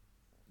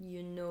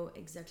you know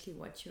exactly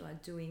what you are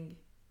doing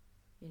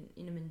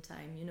in the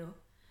meantime, you know.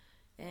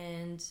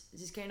 And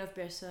this kind of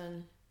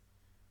person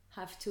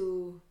have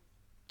to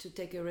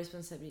take a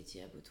responsibility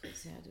about what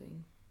they are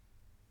doing.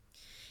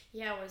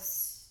 Yeah,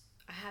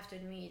 I have to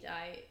admit,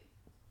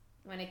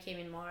 when I came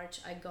in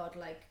March, I got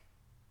like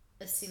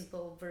a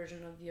simple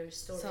version of your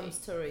story. Some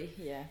story,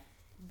 yeah.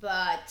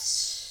 But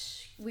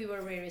we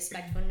were really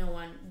respectful. No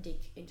one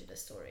dig into the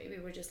story. We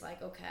were just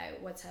like, okay,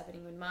 what's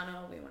happening with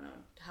Mano? We want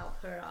to help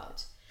her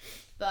out.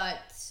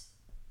 But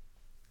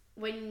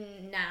when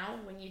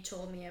you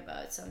told me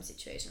about some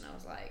situation, I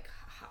was like,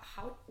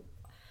 how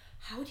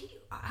do you?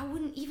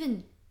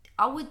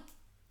 I would.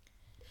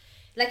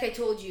 Like I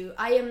told you,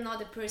 I am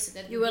not a person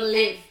that you will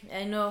live.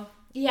 I know.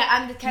 Yeah,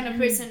 I'm the kind of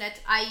person that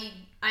I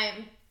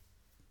am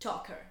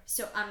talker.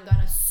 So I'm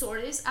gonna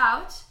sort this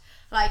out.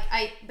 But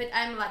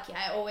I'm lucky.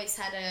 I always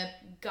had a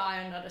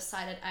guy on the other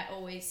side that I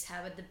always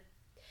have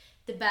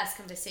the best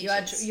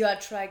conversations. You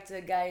attract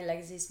a guy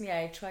like this. Me,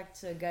 I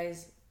attract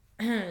guys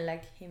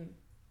like him.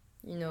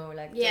 You know,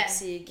 like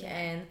toxic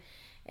and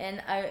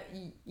I,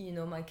 you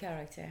know, my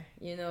character.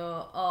 You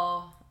know,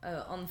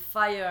 on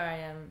fire I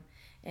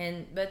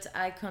am, but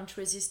I can't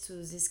resist to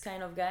this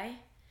kind of guy,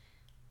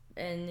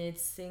 and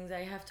it's things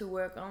I have to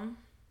work on,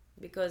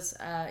 because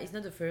it's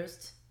not the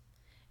first,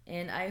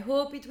 and I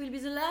hope it will be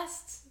the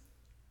last.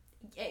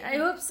 I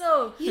hope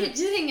so. You're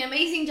doing an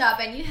amazing job,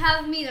 and you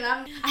have me, and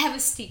I have a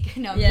stick.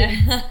 No,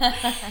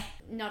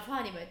 not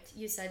funny, but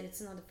you said it's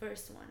not the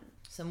first one.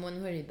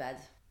 Someone really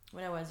bad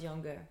when I was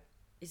younger.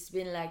 It's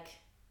been like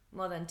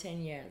more than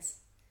 10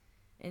 years,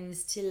 and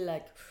it's still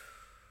like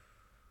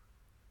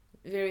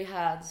very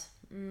hard.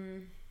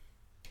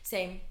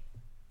 Same.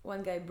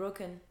 One guy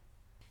broken.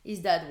 His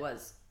dad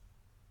was,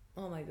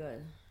 oh my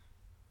god,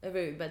 a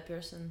very bad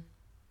person.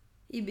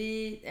 He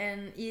beat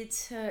and hit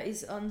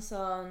his own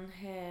son,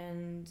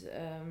 and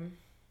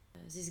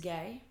this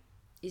guy,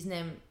 his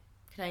name,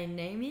 can I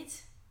name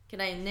it?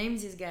 Can I name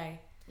this guy?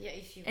 Yeah,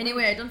 if you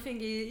Anyway, want. I don't think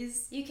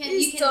he's You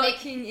can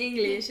talking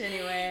English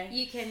anyway.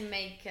 You can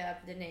make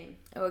up the name.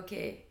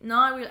 Okay. No,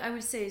 I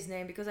will say his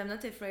name because I'm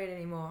not afraid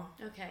anymore.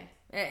 Okay.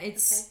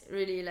 It's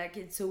really like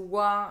it's a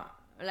war.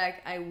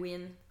 Like I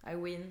win.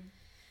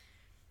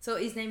 So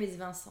his name is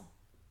Vincent.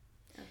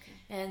 Okay.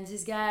 And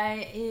this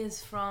guy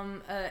is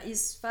from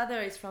his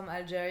father is from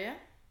Algeria,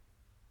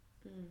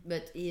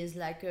 but he is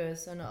like a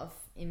son of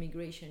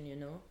immigration, you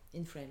know,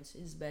 in France.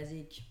 It's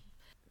basic.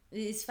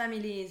 His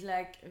family is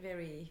like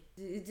very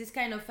this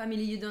kind of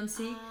family you don't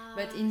see,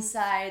 but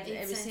inside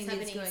everything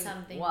is going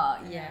something. Wow,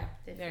 yeah,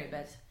 definitely. very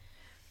bad.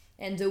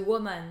 And the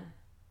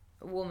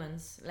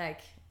woman's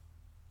like,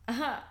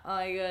 oh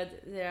my god,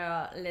 they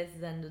are less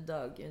than the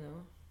dog, you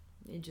know.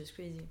 It's just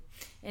crazy.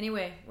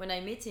 Anyway, when I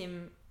met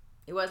him,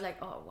 it was like,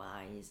 oh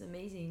wow, he's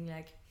amazing.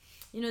 Like,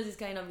 you know, this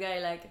kind of guy,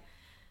 like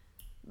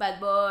bad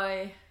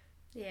boy,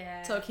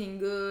 Yeah. talking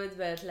good,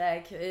 but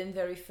like and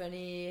very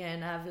funny,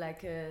 and have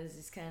like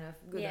this kind of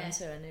good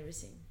answer and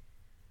everything.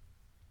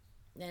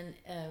 Then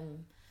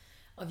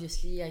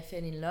obviously I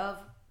fell in love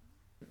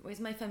with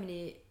my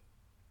family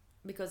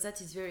because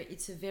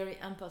it's a very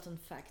important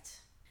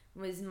fact.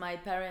 With my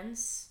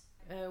parents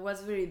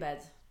was very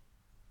bad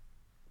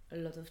a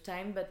lot of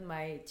time, but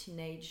my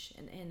teenage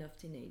and end of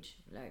teenage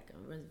like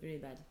was very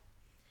bad.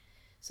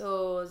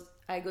 So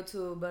I go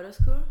to Bordeaux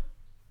school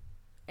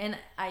and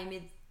I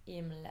meet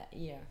him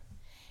here,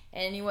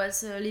 and he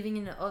was living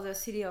in another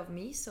city of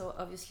me, so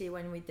obviously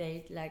when we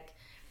date, like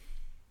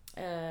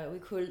we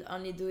could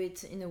only do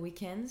it in the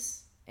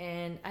weekends,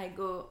 and I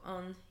go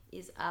on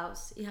his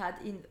house. He had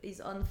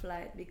his own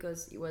flight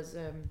because he was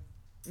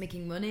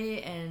making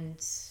money and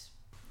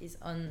his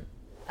own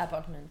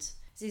apartment.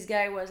 This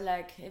guy was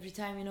like every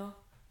time, you know,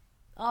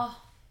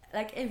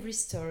 like every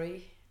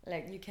story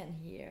like you can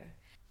hear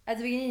at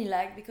the beginning,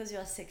 like because you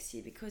are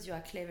sexy, because you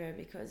are clever,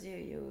 because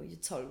you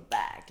talk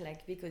back,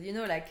 like because you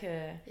know, like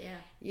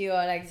you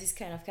are like this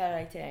kind of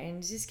character,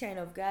 and this kind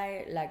of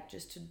guy like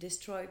just to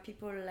destroy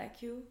people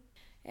like you.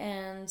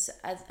 And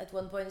at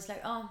one point it's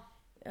like,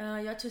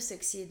 you're too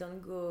sexy,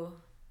 don't go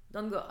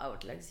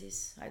out like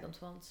this, I don't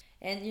want.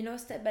 And you know,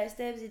 step by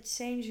step it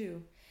change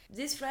you.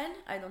 This friend,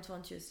 I don't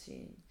want you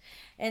seeing.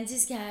 And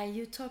this guy,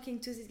 you talking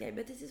to this guy,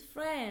 but it's his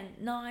friend.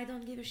 No, I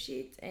don't give a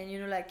shit. And you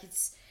know, like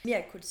it's me,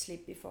 I could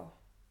sleep before.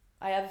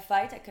 I have a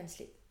fight, I can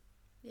sleep.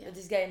 Yeah. But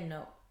this guy,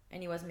 no.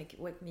 And he was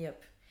wake me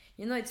up.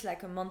 You know, it's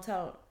like a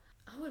mental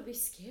I would be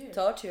scared.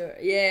 torture.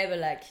 Yeah, but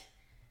like,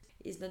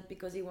 it's not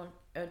because he won't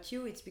hurt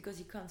you, it's because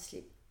he can't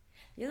sleep.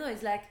 You know,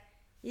 it's like,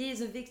 he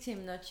is a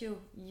victim, not you.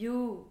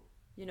 You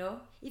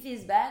know, if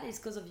he's bad, it's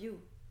because of you.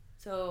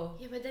 So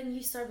yeah, but then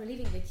you start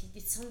believing that he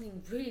did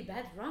something really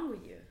bad wrong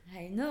with you.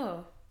 I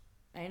know,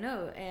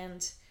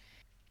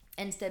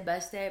 and step by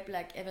step,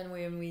 like even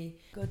when we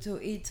go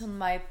to eat on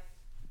my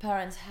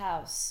parents'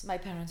 house, my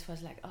parents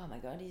was like, oh my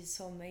god, he's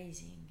so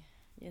amazing,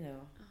 you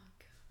know. Oh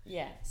god.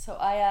 Yeah, so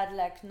I had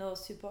like no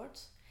support,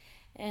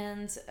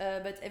 and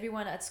but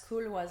everyone at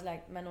school was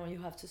like, Manon,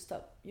 you have to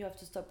stop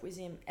with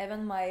him.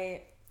 Even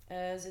my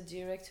the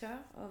director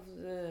of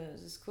the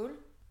school,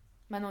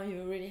 Manon,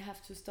 you really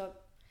have to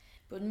stop.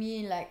 But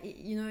me, like,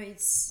 you know,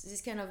 it's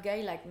this kind of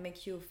guy like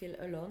make you feel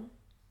alone.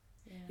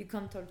 Yeah. You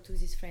can't talk to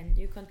this friend.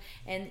 You can't,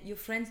 and your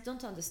friends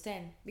don't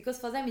understand because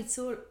for them it's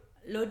so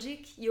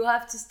logic. You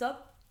have to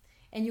stop,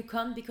 and you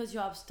can't because you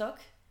are stuck.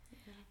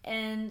 Yeah.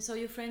 And so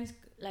your friends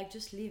like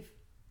just leave,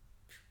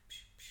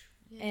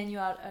 and you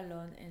are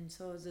alone. And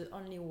so the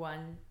only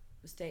one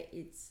who stay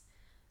it's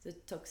the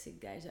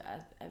toxic guy, the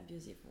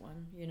abusive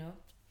one. You know.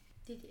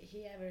 Did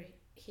he ever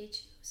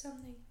hit you or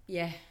something?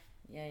 Yeah.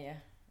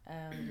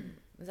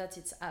 That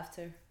it's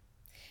after,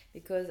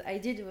 because I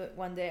did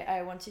one day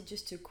I wanted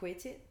just to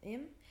quit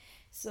him.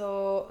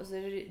 So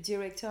the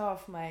director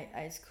of my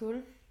high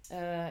school,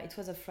 it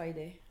was a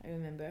Friday, I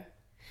remember,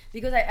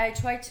 because I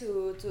tried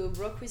to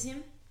broke with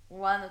him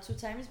 1 or 2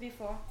 times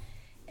before,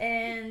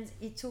 and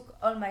he took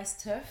all my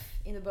stuff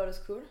in the Bordeaux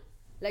school.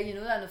 Like, you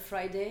know, on a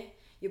Friday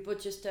you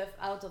put your stuff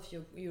out of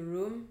your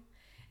room,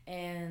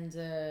 and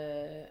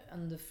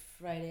on the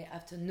Friday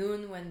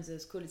afternoon when the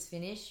school is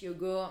finished, you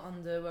go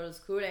on the Bordeaux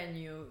school and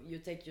you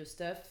take your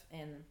stuff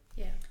and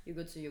you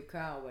go to your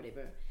car or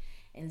whatever.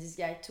 And this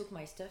guy took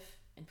my stuff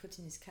and put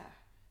in his car.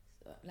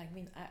 So, like, I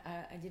mean,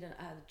 I didn't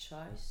have a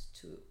choice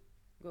to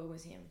go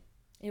with him.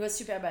 It was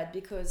super bad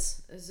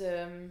because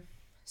the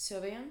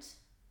surveillant,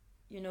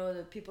 you know,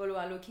 the people who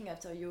are looking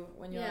after you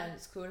when you're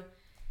at school,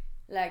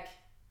 like,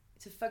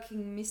 it's a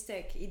fucking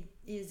mistake. It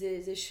is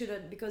they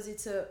shouldn't, because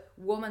it's a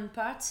woman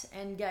part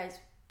and guy's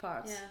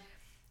part. Yeah.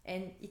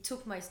 And he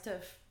took my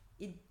stuff.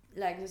 It,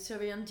 like, the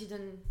surveillant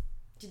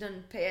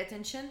didn't pay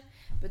attention,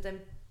 but I'm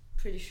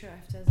pretty sure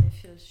after they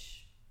feel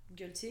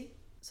guilty.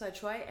 So I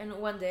try, and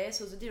one day,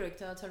 so the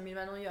director told me,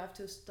 Manon, you have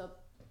to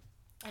stop.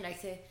 And I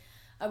say,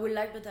 I would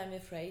like, but I'm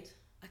afraid.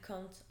 I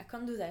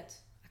can't do that.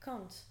 I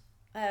can't.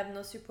 I have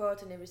no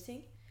support and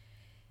everything.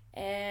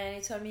 And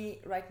he told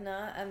me, right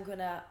now, I'm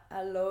gonna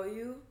allow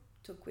you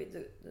to quit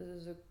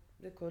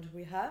the coach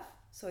we have.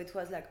 So it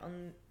was like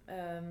on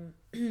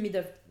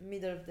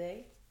middle of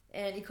day.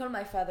 And he called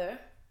my father.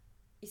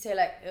 He said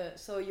like,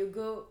 so you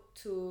go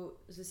to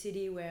the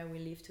city where we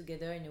live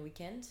together in a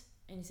weekend.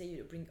 And he said,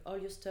 you bring all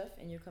your stuff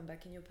and you come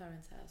back in your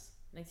parents' house.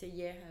 And I said,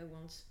 yeah, I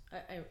want.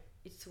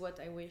 It's what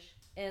I wish.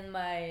 And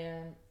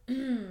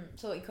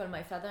so he called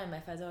my father, and my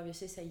father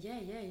obviously said, yeah.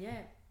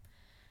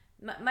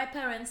 My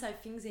parents, I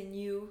think they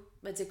knew,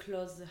 but they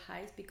closed the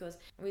eyes, because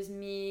with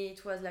me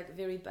it was like a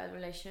very bad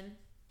relation.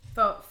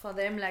 For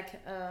them,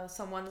 like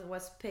someone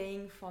was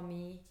paying for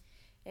me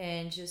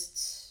and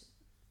just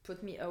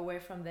put me away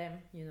from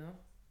them, you know.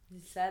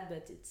 It's sad,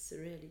 but it's a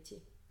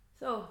reality.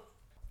 So,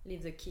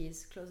 leave the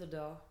keys, close the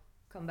door,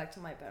 come back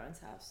to my parents'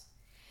 house.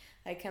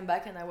 I came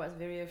back and I was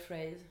very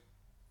afraid,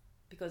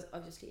 because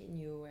obviously he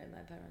knew where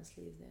my parents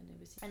lived and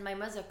everything. And my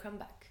mother come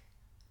back,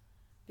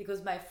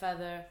 because my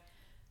father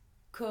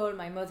called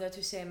my mother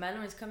to say,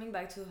 Manon is coming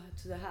back to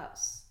the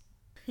house.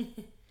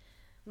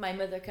 My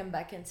mother come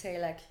back and say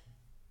like,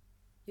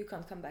 you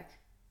can't come back.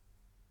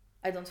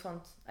 I don't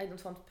want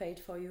paid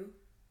for you.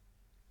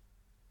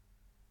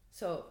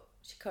 So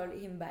she called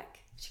him back.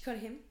 She called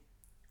him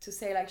to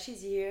say like,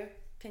 she's here.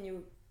 Can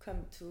you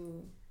come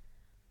to?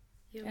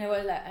 And I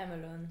was like, I'm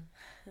alone.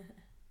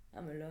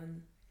 I'm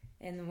alone.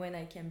 And when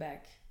I came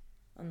back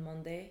on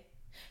Monday,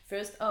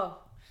 first,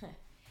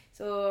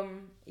 so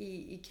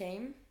he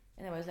came,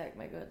 and I was like,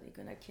 my God, he's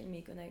gonna kill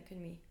me.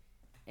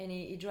 And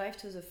he drive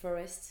to the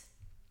forest.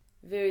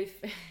 He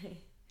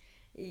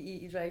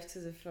drive to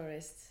the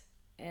forest,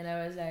 and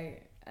I was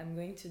like, I'm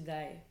going to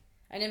die.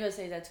 I never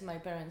say that to my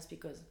parents,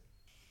 because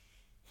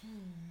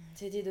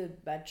they did a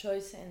bad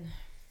choice,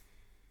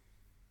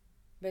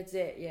 but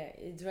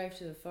he drive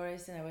to the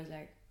forest, and I was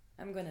like,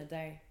 I'm gonna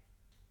die,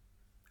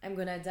 and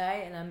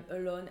I'm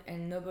alone,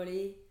 and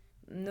nobody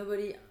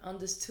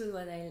understood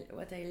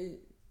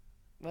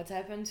what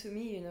happened to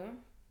me, you know.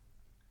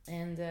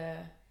 And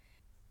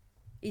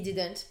he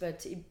didn't,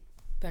 but he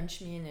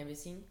punched me and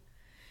everything.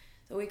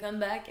 So we come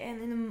back,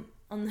 and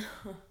on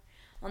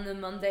the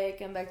Monday I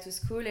came back to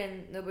school,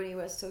 and nobody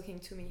was talking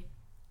to me.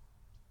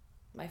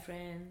 My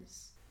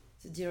friends,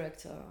 the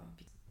director,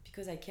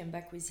 because I came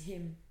back with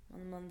him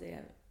on Monday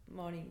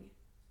morning,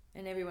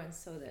 and everyone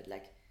saw that,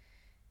 like,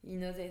 you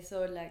know, they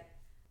thought like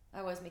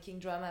I was making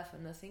drama for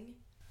nothing.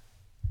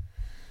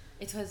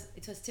 It was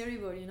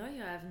terrible, you know.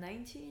 You have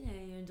 19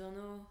 and you don't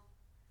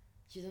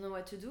know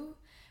what to do.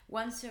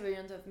 One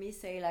surveillant of me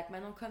say like,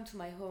 Manon, come to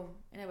my home,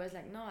 and I was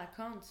like, no, I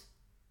can't,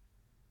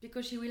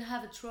 because she will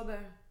have a trouble.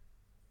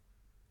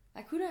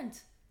 I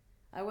couldn't.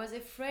 I was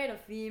afraid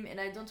of him, and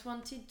I don't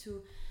wanted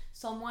to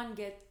someone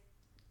get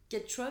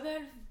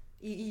trouble.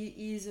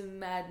 He is a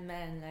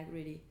madman, like,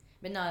 really.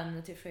 But now I'm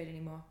not afraid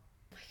anymore.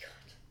 Oh my God.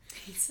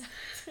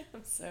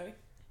 I'm sorry.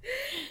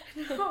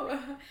 No.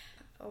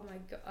 Oh my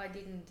God, I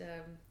didn't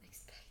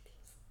expect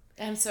this.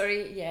 I'm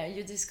sorry. Yeah,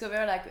 you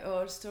discover like a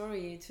whole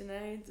story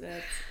tonight.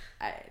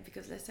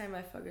 Because last time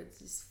I forgot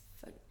this.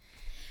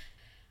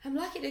 I'm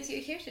lucky that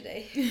you're here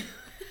today.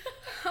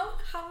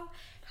 How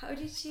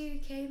did you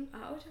came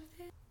out of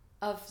this?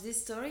 Of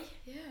this story?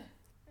 Yeah.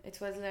 It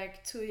was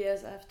like 2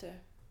 years after.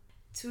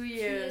 2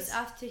 years. 2 years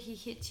after he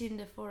hit you in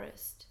the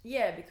forest.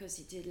 Yeah, because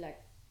he did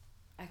like,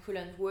 I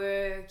couldn't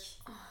work.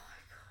 Oh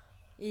my God.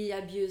 He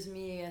abused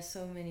me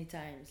so many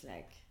times,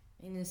 like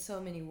in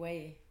so many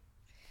ways.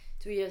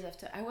 2 years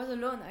after, I was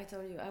alone. I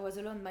told you, I was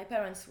alone. My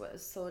parents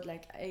thought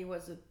like I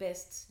was the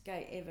best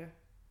guy ever.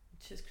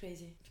 It's just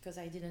crazy, because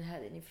I didn't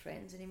have any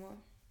friends anymore,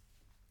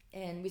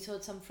 and we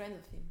thought some friend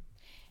of him,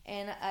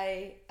 and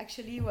I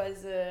actually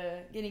was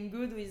getting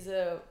good with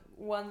a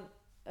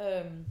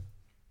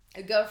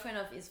girlfriend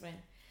of his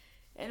friend,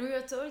 and we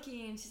were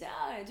talking, and she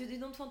said, you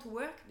don't want to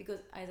work?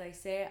 Because, as I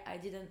say,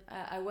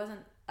 I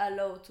wasn't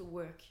allowed to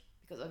work,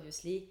 because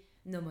obviously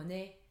no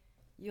money,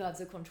 you have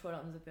the control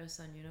on the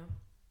person, you know.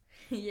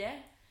 Yeah,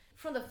 in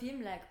front of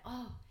him, like,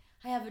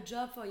 I have a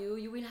job for you,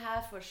 you will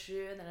have for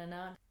sure,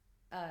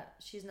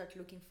 she's not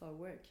looking for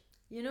work,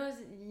 you know.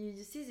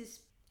 You see this,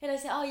 and I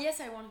say, yes,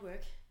 I want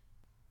work,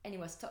 and he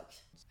was stuck.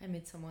 I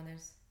met someone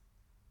else,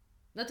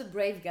 not a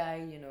brave guy,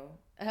 you know,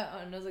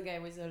 another guy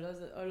with a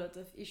lot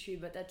of issue,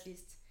 but at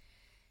least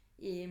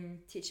he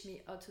teach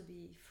me how to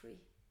be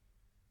free.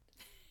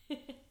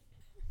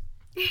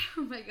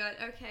 Oh my God.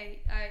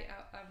 Okay,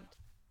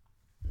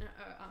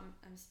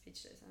 I'm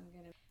speechless.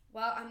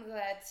 Well, I'm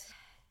glad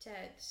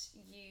that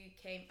you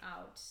came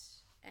out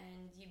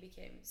and you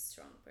became a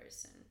strong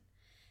person.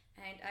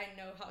 And I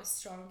know how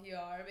strong you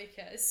are,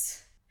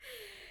 because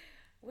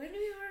when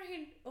we were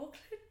in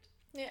Auckland,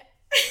 Yeah.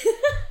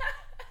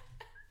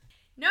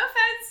 no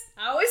offense,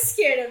 I was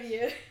scared of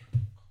you.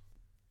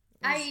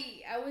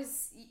 I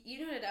was,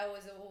 you know, that I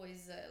was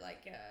always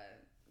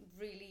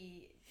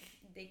really,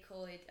 they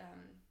call it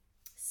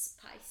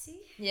spicy.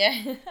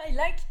 Yeah,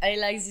 I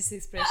like this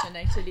expression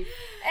actually.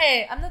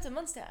 Hey, I'm not a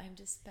monster, I'm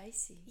just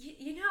spicy.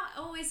 You know,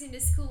 always in the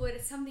school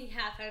when something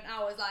happened,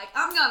 I was like,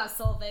 I'm gonna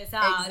sort this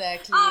out.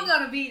 Exactly. I'm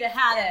gonna be the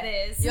head of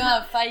this. You're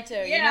a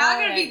fighter, Yeah, you know?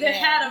 I'm gonna be the like,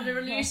 head of the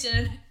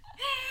revolution.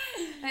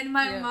 And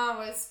my Yeah. mom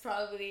was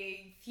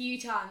probably a few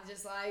times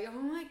just like, oh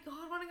my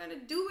god, what am I gonna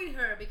do with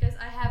her? Because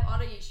I have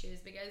other issues.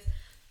 Because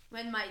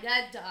when my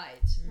dad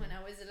died, when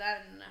I was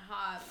 11 and a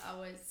half,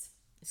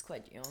 It's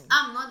quite young.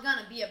 I'm not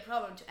gonna be a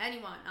problem to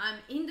anyone. I'm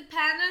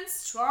independent,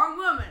 strong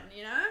woman,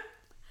 you know?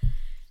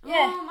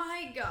 Yeah. Oh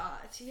my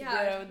god. Figure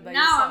Yeah. out by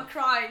Now I'm yourself.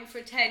 crying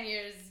for 10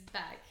 years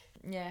back.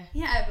 Yeah.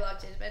 Yeah, I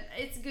blocked it, but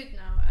it's good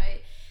now.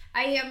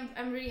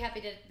 I'm really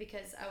happy that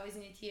because I was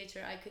in a theater,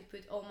 I could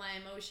put all my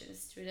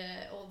emotions through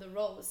all the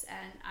roles,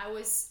 and I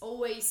was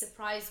always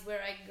surprised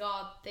where I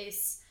got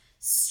this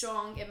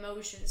strong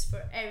emotions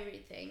for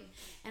everything.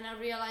 And I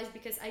realized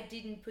because I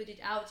didn't put it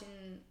out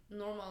in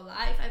normal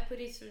life, I put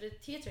it through the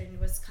theater, and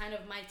it was kind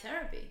of my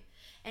therapy.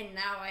 And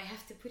now I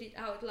have to put it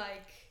out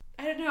like,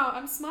 I don't know,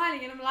 I'm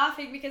smiling and I'm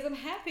laughing because I'm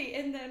happy.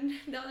 And then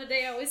the other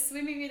day I was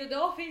swimming with the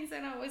dolphins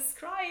and I was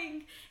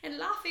crying and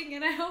laughing,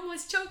 and I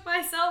almost choked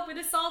myself with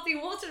the salty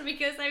water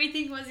because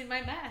everything was in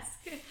my mask.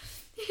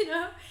 You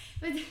know?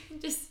 But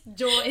just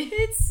joy.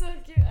 It's so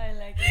cute. I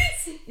like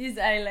it.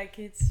 I like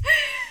it.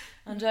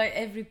 Enjoy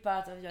every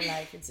part of your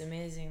life. It's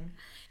amazing.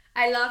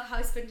 I love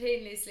how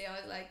spontaneously I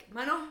was like,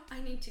 Mano,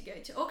 I need to go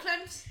to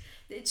Auckland.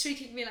 They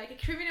treated me like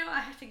a criminal. I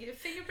have to give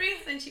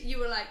fingerprints. And you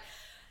were like,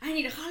 I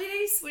need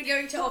holidays. We're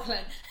going to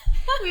Auckland.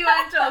 We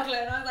went to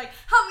Auckland. I was like,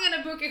 I'm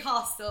gonna book a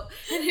hostel.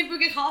 And I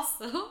booked a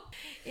hostel.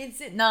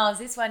 No,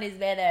 this one is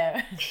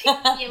better.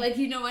 Yeah, but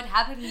you know what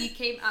happened? You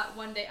came out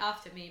one day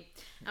after me.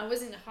 I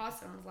was in the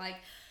hostel. I was like,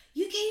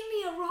 you gave me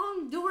a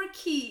wrong door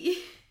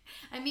key.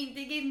 I mean,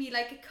 they gave me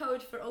like a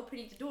code for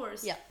opening the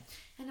doors. Yeah.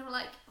 And they were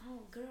like, oh,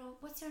 girl,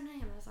 what's your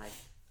name? I was like,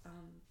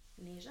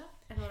 Neja.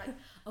 And they were like,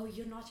 oh,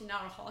 you're not in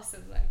our hostel.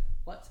 I was like,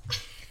 what?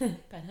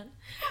 Pardon?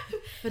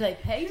 But I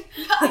paid.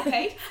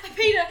 I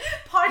paid a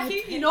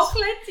parking in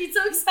Auckland. It's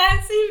so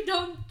expensive.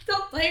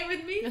 Don't play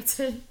with me. That's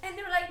it. And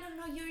they were like,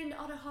 no, you're in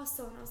the other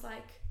hostel. And I was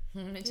like,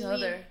 Which You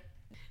other? mean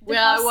Where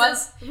I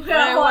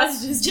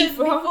was just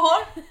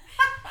before.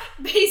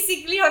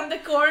 basically on the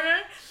corner.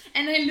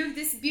 And I looked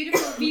this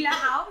beautiful villa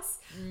house.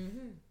 Mm-hmm.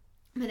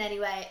 But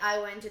anyway, I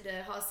went to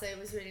the hostel. It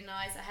was really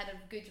nice. I had a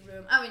good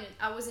room. I mean,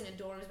 I was in a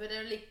dorms, but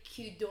they're like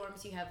cute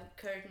dorms. You have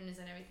curtains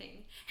and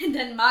everything. And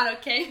then Mano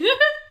came.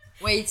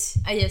 Wait.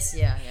 Yes.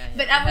 Yeah.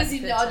 But I was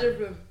in the other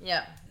room.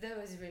 Yeah. That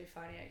was really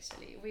funny,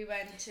 actually. We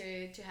went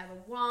to have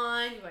a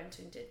wine. We went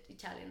to the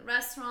Italian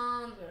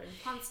restaurant. We were in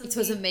Ponsonby. It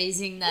was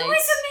amazing night. It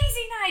was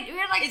amazing night. We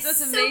were like, It was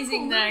so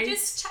amazing cool. night. We were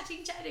just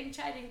chatting.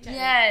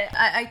 Yeah,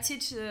 I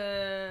teach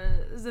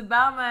the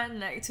barman,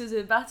 like to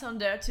the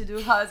bartender, to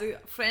do how the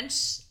French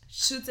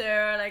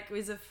shooter, like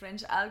with the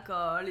French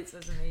alcohol. It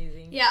was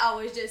amazing. Yeah, I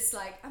was just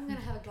like, I'm gonna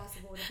have a glass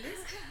of water,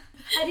 please.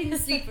 I didn't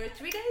sleep for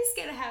 3 days.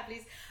 Can I have,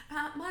 please?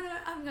 Mano,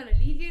 I'm gonna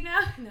leave you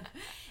now. No.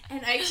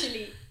 And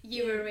actually,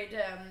 you were with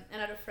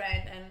another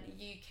friend, and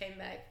you came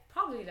back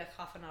probably like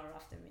half an hour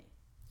after me.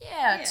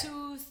 Yeah, Yeah.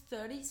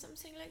 2:30,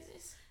 something like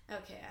this.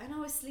 Okay, and I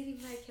was sleeping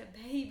like a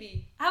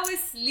baby. I was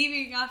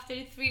sleeping after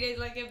 3 days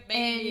like a And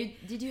baby.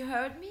 did you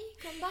heard me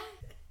come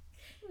back?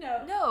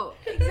 No. No,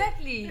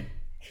 exactly.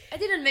 I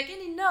didn't make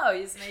any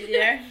noise, my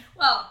dear.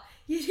 Well,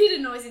 you did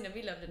a noise in the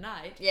middle of the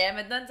night. Yeah,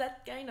 but not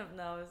that kind of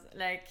noise.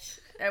 Like,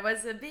 I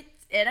was a bit...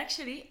 And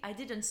actually, I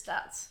didn't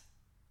start.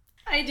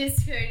 I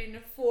just heard in the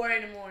 4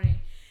 in the morning.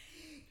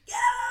 Yeah,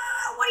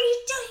 what are you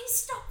doing?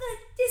 Stop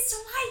this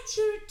light!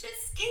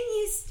 Can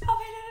you stop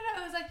it?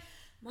 I was like,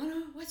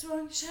 Mano, what's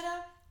wrong? Shut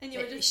up! And you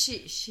were just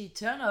She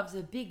turned off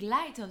the big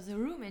light of the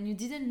room and you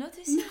didn't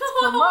notice No, it.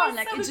 Come I on, was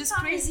like so it's just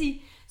tired.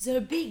 crazy. The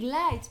big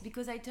light,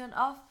 because I turned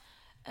off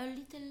a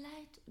little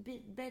light,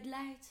 bed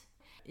light.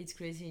 It's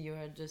crazy. You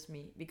heard just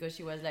me, because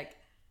she was like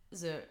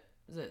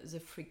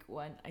the freak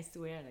one. I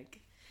swear, like.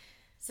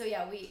 so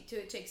yeah. We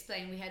to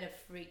explain, we had a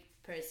freak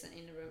person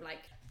in the room,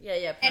 like.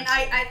 Yeah. And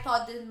I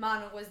thought that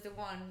Mano was the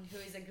one who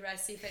is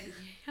aggressive, and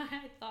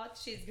I thought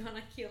she's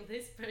gonna kill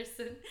this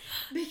person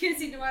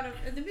because in the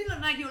middle of the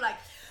night you're like,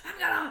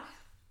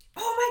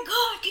 oh my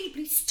god, can you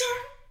please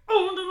turn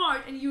on the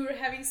light? And you were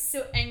having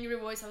so angry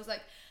voice. I was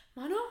like,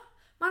 Mano,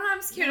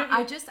 I'm scared of you.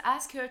 I just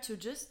asked her to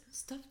just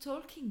stop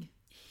talking.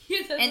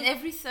 And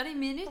every 30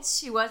 minutes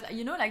she was, like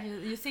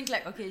you think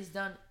like, okay, it's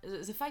done,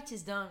 the fight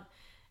is done.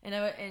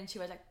 And she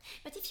was like,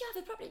 but if you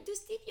have a problem to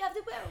sleep, you have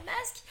to wear a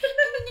mask.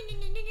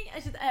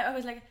 I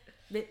was like,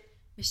 but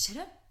shut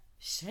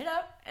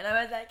up. And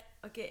I was like,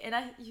 okay. And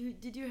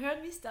did you hear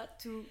me start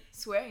to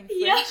swear in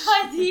French? Yeah,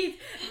 I did.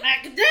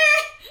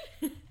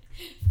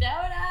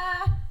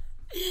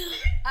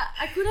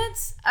 I couldn't.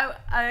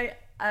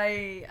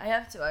 I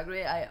have to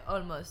agree. I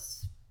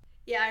almost.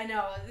 Yeah, I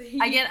know.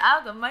 I get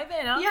out of my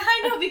bed. Huh? Yeah,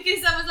 I know,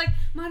 because I was like,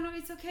 Mano,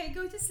 it's okay,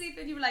 go to sleep.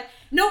 And you were like,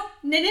 no,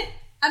 Nene,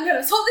 I'm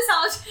gonna sort this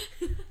out.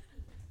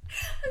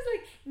 I was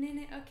like,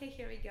 Nene, okay,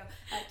 here we go.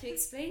 To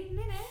explain,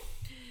 Nene,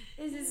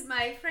 This is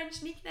my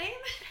French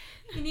nickname.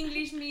 In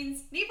English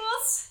means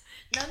nipples.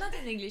 No, not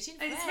in English, in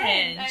It's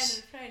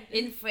French. French.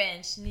 In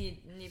French,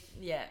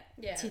 yeah.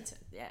 Yeah.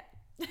 Yeah.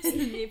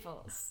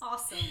 Nipples.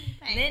 Awesome.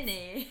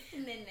 Nene.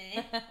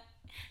 Nene.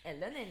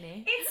 Hello,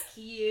 Nene. It's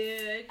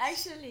cute.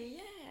 Actually,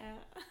 yeah.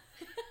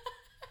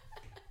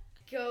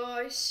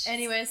 Gosh.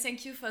 Anyway,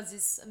 thank you for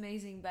this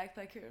amazing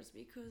backpackers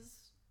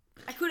because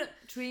I couldn't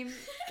dream,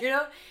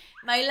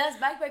 my last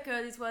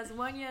backpacker, it was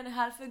 1.5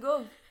 years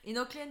ago in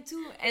Auckland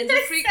too, and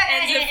the freak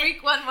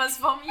one was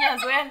for me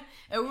as well.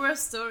 A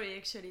worse story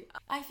actually.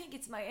 I think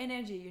it's my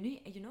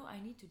energy. I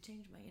need to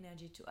change my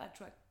energy to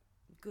attract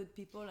good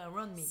people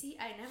around me. See,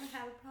 I never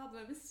have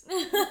problems.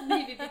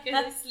 Maybe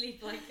because I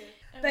sleep like it.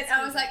 But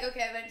I was like,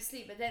 okay, I went to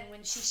sleep. But then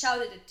when she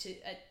shouted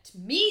it at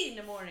me in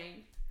the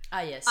morning,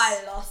 yes,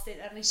 I lost it.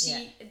 And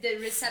the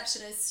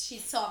receptionist, she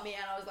saw me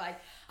and I was like,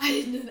 I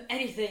didn't do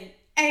anything.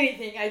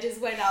 I just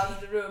went out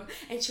of the room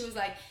and she was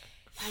like,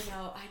 I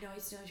know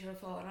it's not your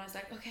fault. And I was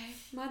like, okay,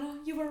 Mano,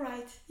 you were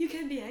right. You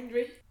can be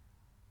angry.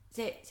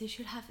 They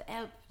should have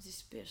helped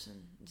this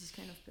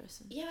kind of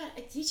person. Yeah,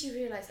 but did you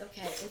realize,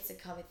 okay, it's a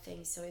COVID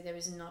thing, so there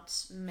is not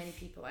many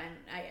people, and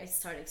I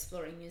started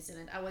exploring New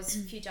Zealand. I was a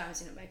few times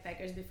in the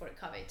backpackers before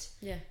COVID.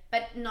 Yeah.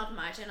 But not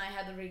much, and I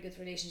had a really good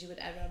relationship with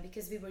everyone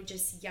because we were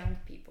just young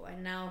people,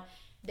 and now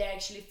they're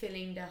actually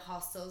filling the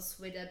hostels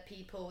with the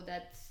people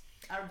that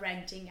are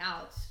renting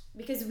out,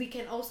 because we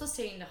can also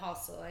stay in the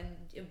hostel and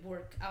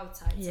work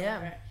outside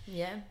somewhere.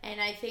 Yeah. And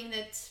I think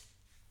that,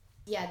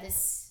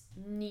 this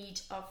need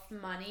of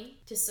money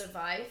to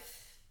survive,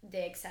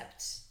 they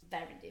accept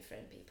very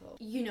different people.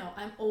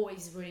 I'm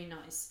always really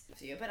nice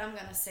to you, but I'm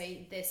gonna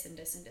say this and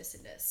this and this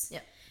and this.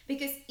 Yeah.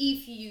 Because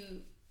if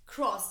you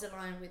cross the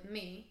line with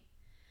me,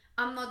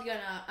 I'm not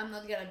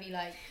gonna be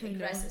like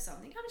aggressive or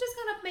something. I'm just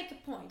gonna make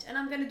a point, and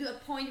I'm gonna do a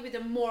point with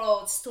a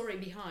moral story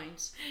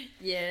behind.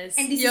 Yes.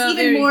 And this is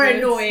even more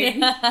annoying.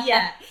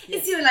 Yeah.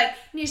 It's even like,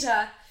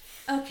 Nisha,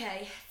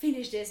 okay,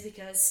 finish this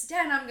because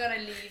then I'm gonna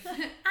leave.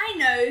 I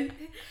know,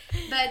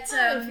 but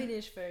I'll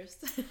finish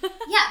first.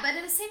 yeah, but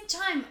at the same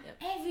time,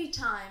 every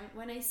time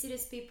when I see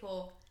these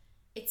people,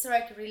 it's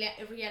like a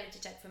reality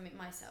check for me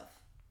myself.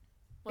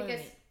 What do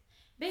you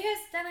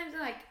Because then I'm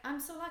like, I'm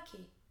so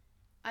lucky.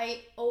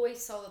 I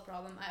always solve the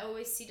problem. I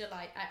always see the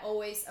light.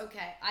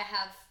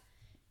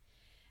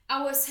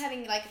 I was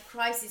having like a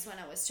crisis when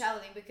I was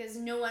traveling because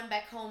no one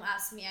back home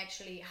asked me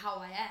actually how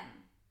I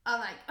am. I'm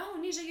like, oh,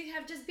 Nisha, you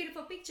have just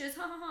beautiful pictures.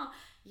 Ha ha ha.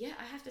 Yeah,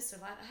 I have to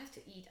survive. I have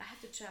to eat. I have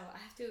to travel. I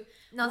have to.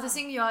 No, the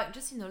thing, you are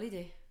just in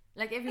holiday.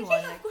 Like everyone.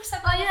 Yeah, like, of course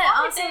I'm oh, yeah,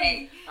 on oh,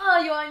 sorry. Oh,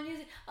 you are in New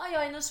Zealand. Oh, you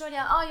are in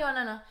Australia. Oh, you are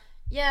no.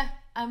 Yeah,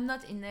 I'm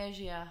not in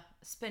Asia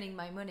spending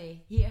my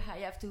money. Here, I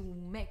have to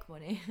make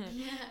money.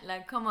 Yeah.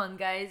 Like, come on,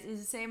 guys. It's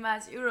the same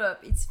as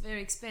Europe. It's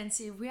very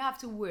expensive. We have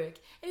to work.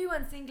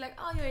 Everyone think like,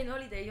 oh, you're in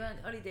holiday. You're on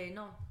holiday.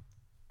 No.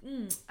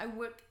 I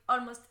work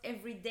almost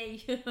every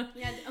day.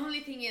 Yeah, the only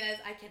thing is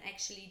I can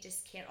actually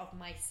just care of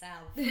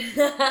myself. Yes.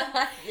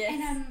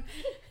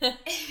 And and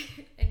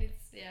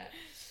it's, yeah.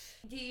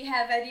 Do you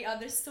have any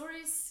other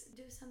stories?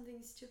 Do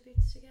something stupid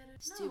together?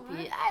 Stupid. No,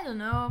 right? I don't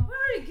know.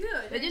 Very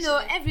good. But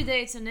actually. every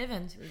day it's an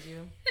event with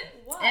you.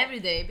 Why?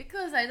 Every day,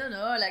 because I don't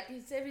know, like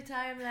it's every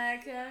time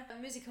like a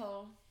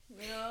musical,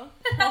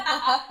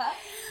 I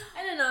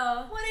don't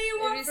know. What do you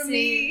want Every from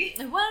scene.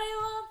 me? What do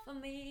you want from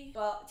me?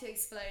 Well, to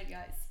explain,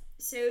 guys.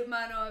 So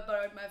Mano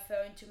borrowed my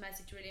phone to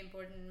message really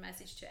important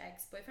message to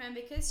ex-boyfriend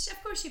because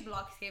of course she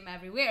blocked him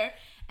everywhere,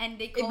 and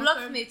they It called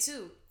blocked her. me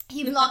too.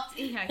 He blocked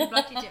you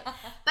too.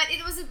 But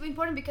it was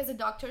important because the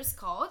doctors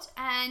called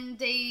and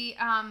they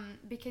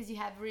because you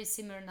have very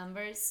similar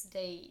numbers,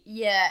 they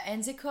Yeah,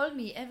 and they called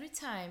me every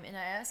time, and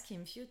I asked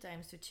him a few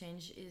times to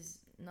change his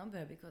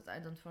number because I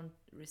don't want to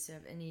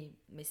receive any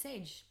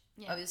message.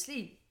 Yeah.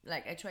 Obviously,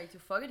 like I try to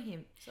forget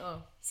him.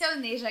 So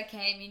Nisha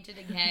came into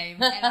the game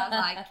and I was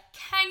like,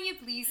 can you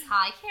please,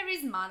 hi, here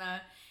is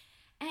Mano,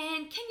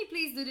 and can you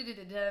please do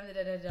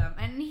da-da-da-da-dum,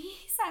 and he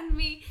sent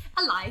me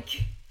a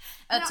like.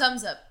 a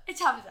thumbs up. A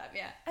thumbs up,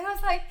 yeah. And I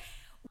was like,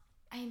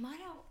 hey,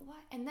 Mano,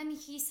 what? And then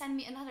he sent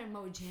me another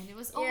emoji, and it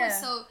was always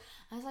so.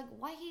 I was like,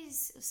 why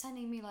he's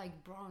sending me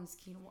like brown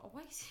skin?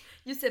 Why is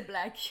You said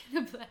black.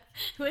 black?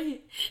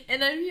 Wait.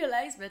 And I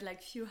realized, but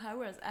like few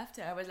hours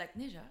after, I was like,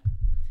 Nisha,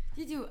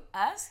 did you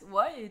ask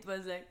why it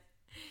was like?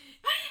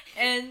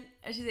 And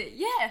she said,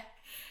 yeah.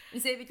 I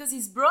said, because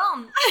he's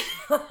brown.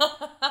 And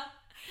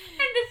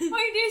the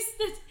point is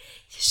that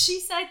she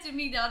said to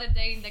me the other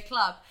day in the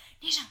club,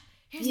 Nisha,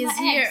 here's He's my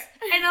here. ex.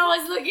 And I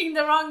was looking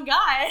the wrong guy.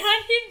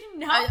 I didn't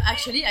know. I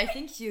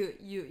think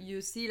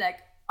you see like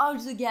all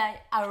the guy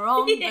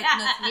around, but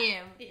not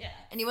him. Yeah.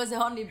 And he was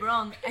the only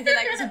brown. I said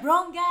like, it's a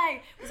brown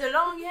guy with a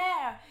long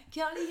hair,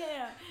 curly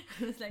hair.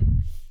 I was like,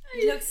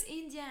 he looks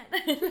Indian.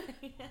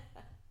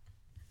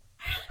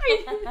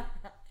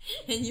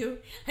 And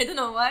I don't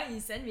know why he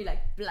sent me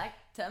like black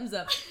thumbs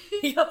up.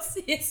 He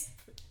obsessed.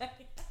 I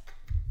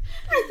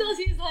thought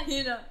he was like,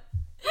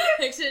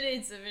 Actually,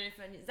 it's a very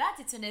funny.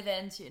 It's an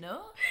event,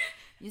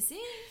 You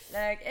see,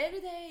 like every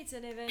day it's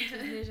an event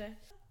with Nisha.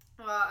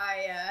 Well,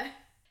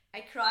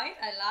 I cried,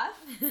 I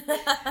laughed.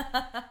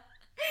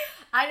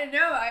 I don't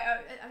know.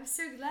 I'm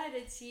so glad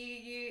that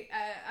you.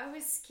 I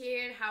was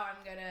scared how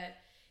I'm gonna.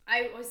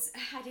 I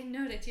didn't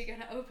know that you're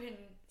gonna open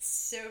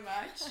so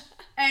much,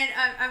 and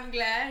I'm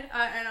glad.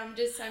 And I'm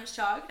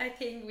shocked. I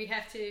think we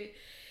have to.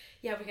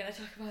 Yeah, we're gonna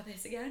talk about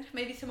this again.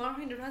 Maybe tomorrow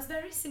in the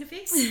raspberries in the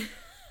fix.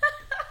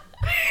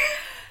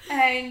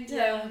 And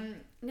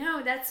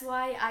no, that's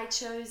why I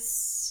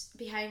chose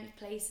Behind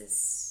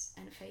Places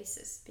and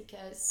Faces,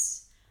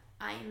 because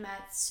I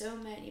met so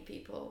many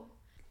people.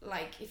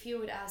 Like, if you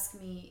would ask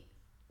me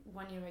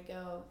 1 year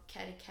ago,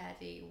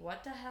 Caddy,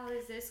 what the hell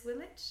is this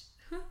village?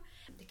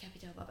 The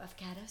capital of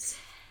avocados.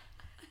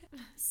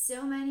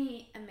 So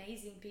many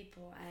amazing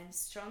people and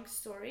strong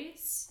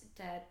stories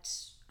that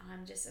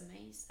I'm just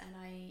amazed, and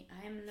I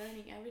am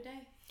learning every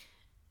day.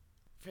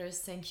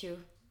 First, thank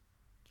you.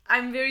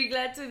 I'm very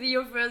glad to be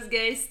your first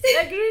guest.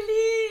 Like,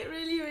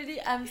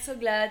 really, I'm so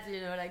glad,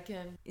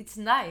 it's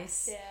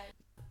nice. Yeah.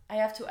 I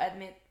have to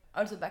admit,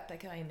 all the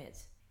backpacker I met,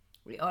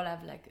 we all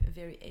have like a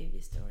very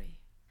heavy story.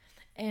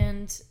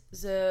 And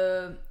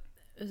the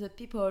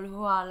people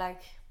who are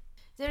like,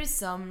 there is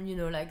some,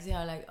 like they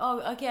are like, oh,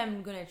 okay,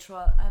 I'm gonna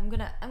travel,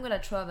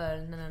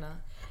 no.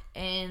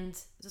 And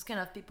those kind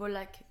of people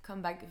like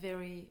come back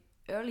very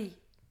early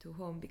to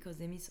home because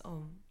they miss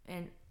home.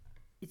 And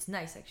it's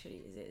nice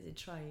actually, they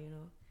try,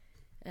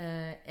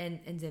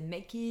 and they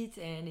make it,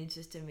 and it's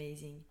just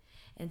amazing.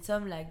 And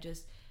some like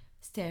just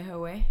stay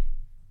away,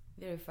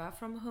 very far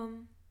from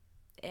home.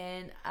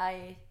 And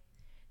I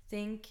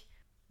think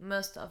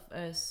most of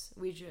us,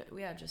 we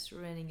are just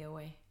running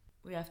away.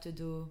 We have to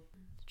do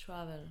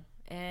travel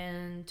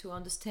and to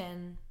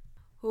understand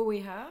who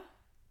we are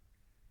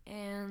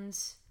and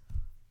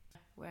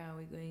where are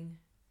we going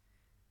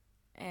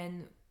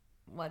and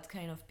what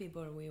kind of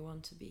people we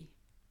want to be.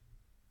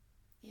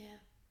 Yeah.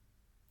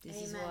 This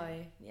Amen. is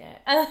why,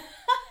 yeah.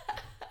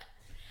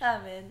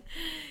 Amen.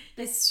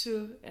 It's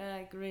true.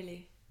 Like,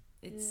 really,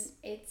 it's.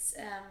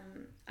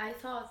 I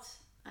thought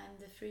I'm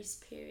the free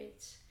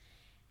spirit.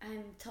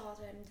 I thought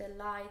I'm the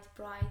light,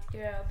 bright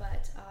girl,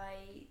 but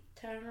I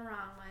turned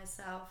around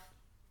myself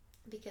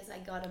because I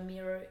got a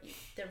mirror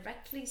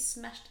directly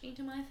smashed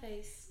into my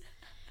face.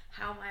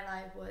 How my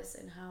life was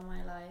and how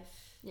my life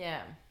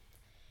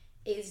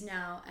is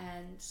now,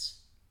 and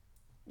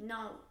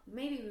now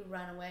maybe we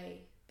run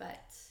away,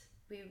 but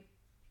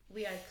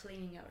we are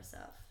cleaning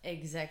ourselves.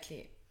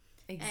 Exactly.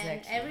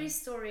 And every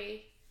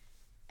story,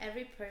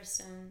 every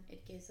person,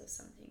 it gives us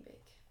something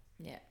big.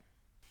 Yeah.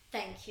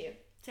 Thank you.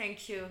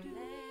 Thank you.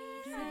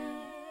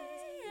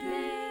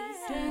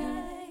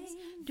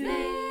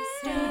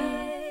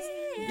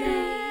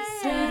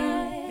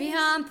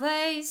 Behind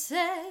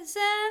places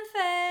and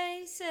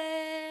faces.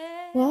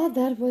 Well,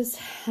 that was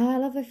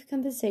hell of a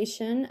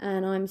conversation,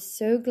 and I'm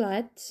so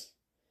glad.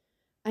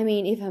 I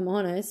mean, if I'm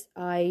honest,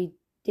 I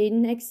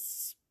didn't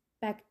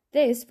expect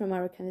this from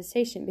our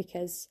conversation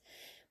because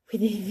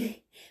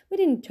we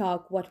didn't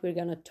talk what we're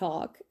gonna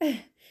talk,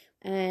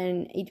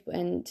 and it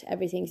went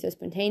everything so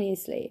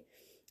spontaneously.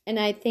 And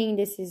I think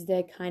this is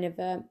the kind of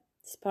a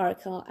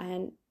sparkle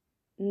and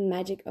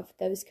magic of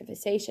those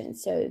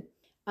conversations. So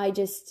I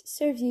just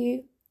serve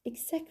you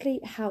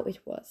exactly how it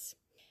was.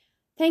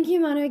 Thank you,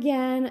 Manu,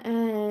 again,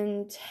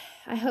 and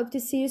I hope to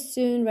see you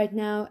soon. Right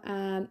now,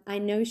 I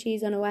know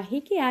she's on a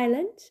Waiheke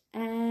Island,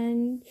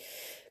 and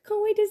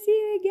can't wait to see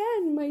you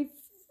again, my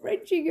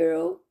Frenchy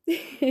girl.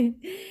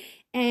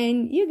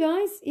 And you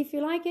guys, if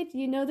you like it,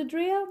 you know the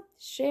drill.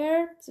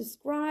 Share,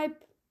 subscribe,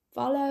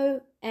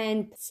 follow,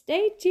 and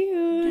stay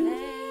tuned.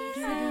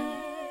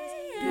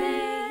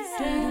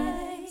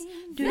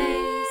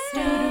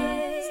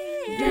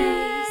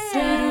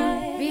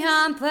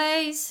 Behind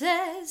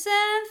places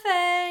and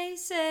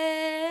faces.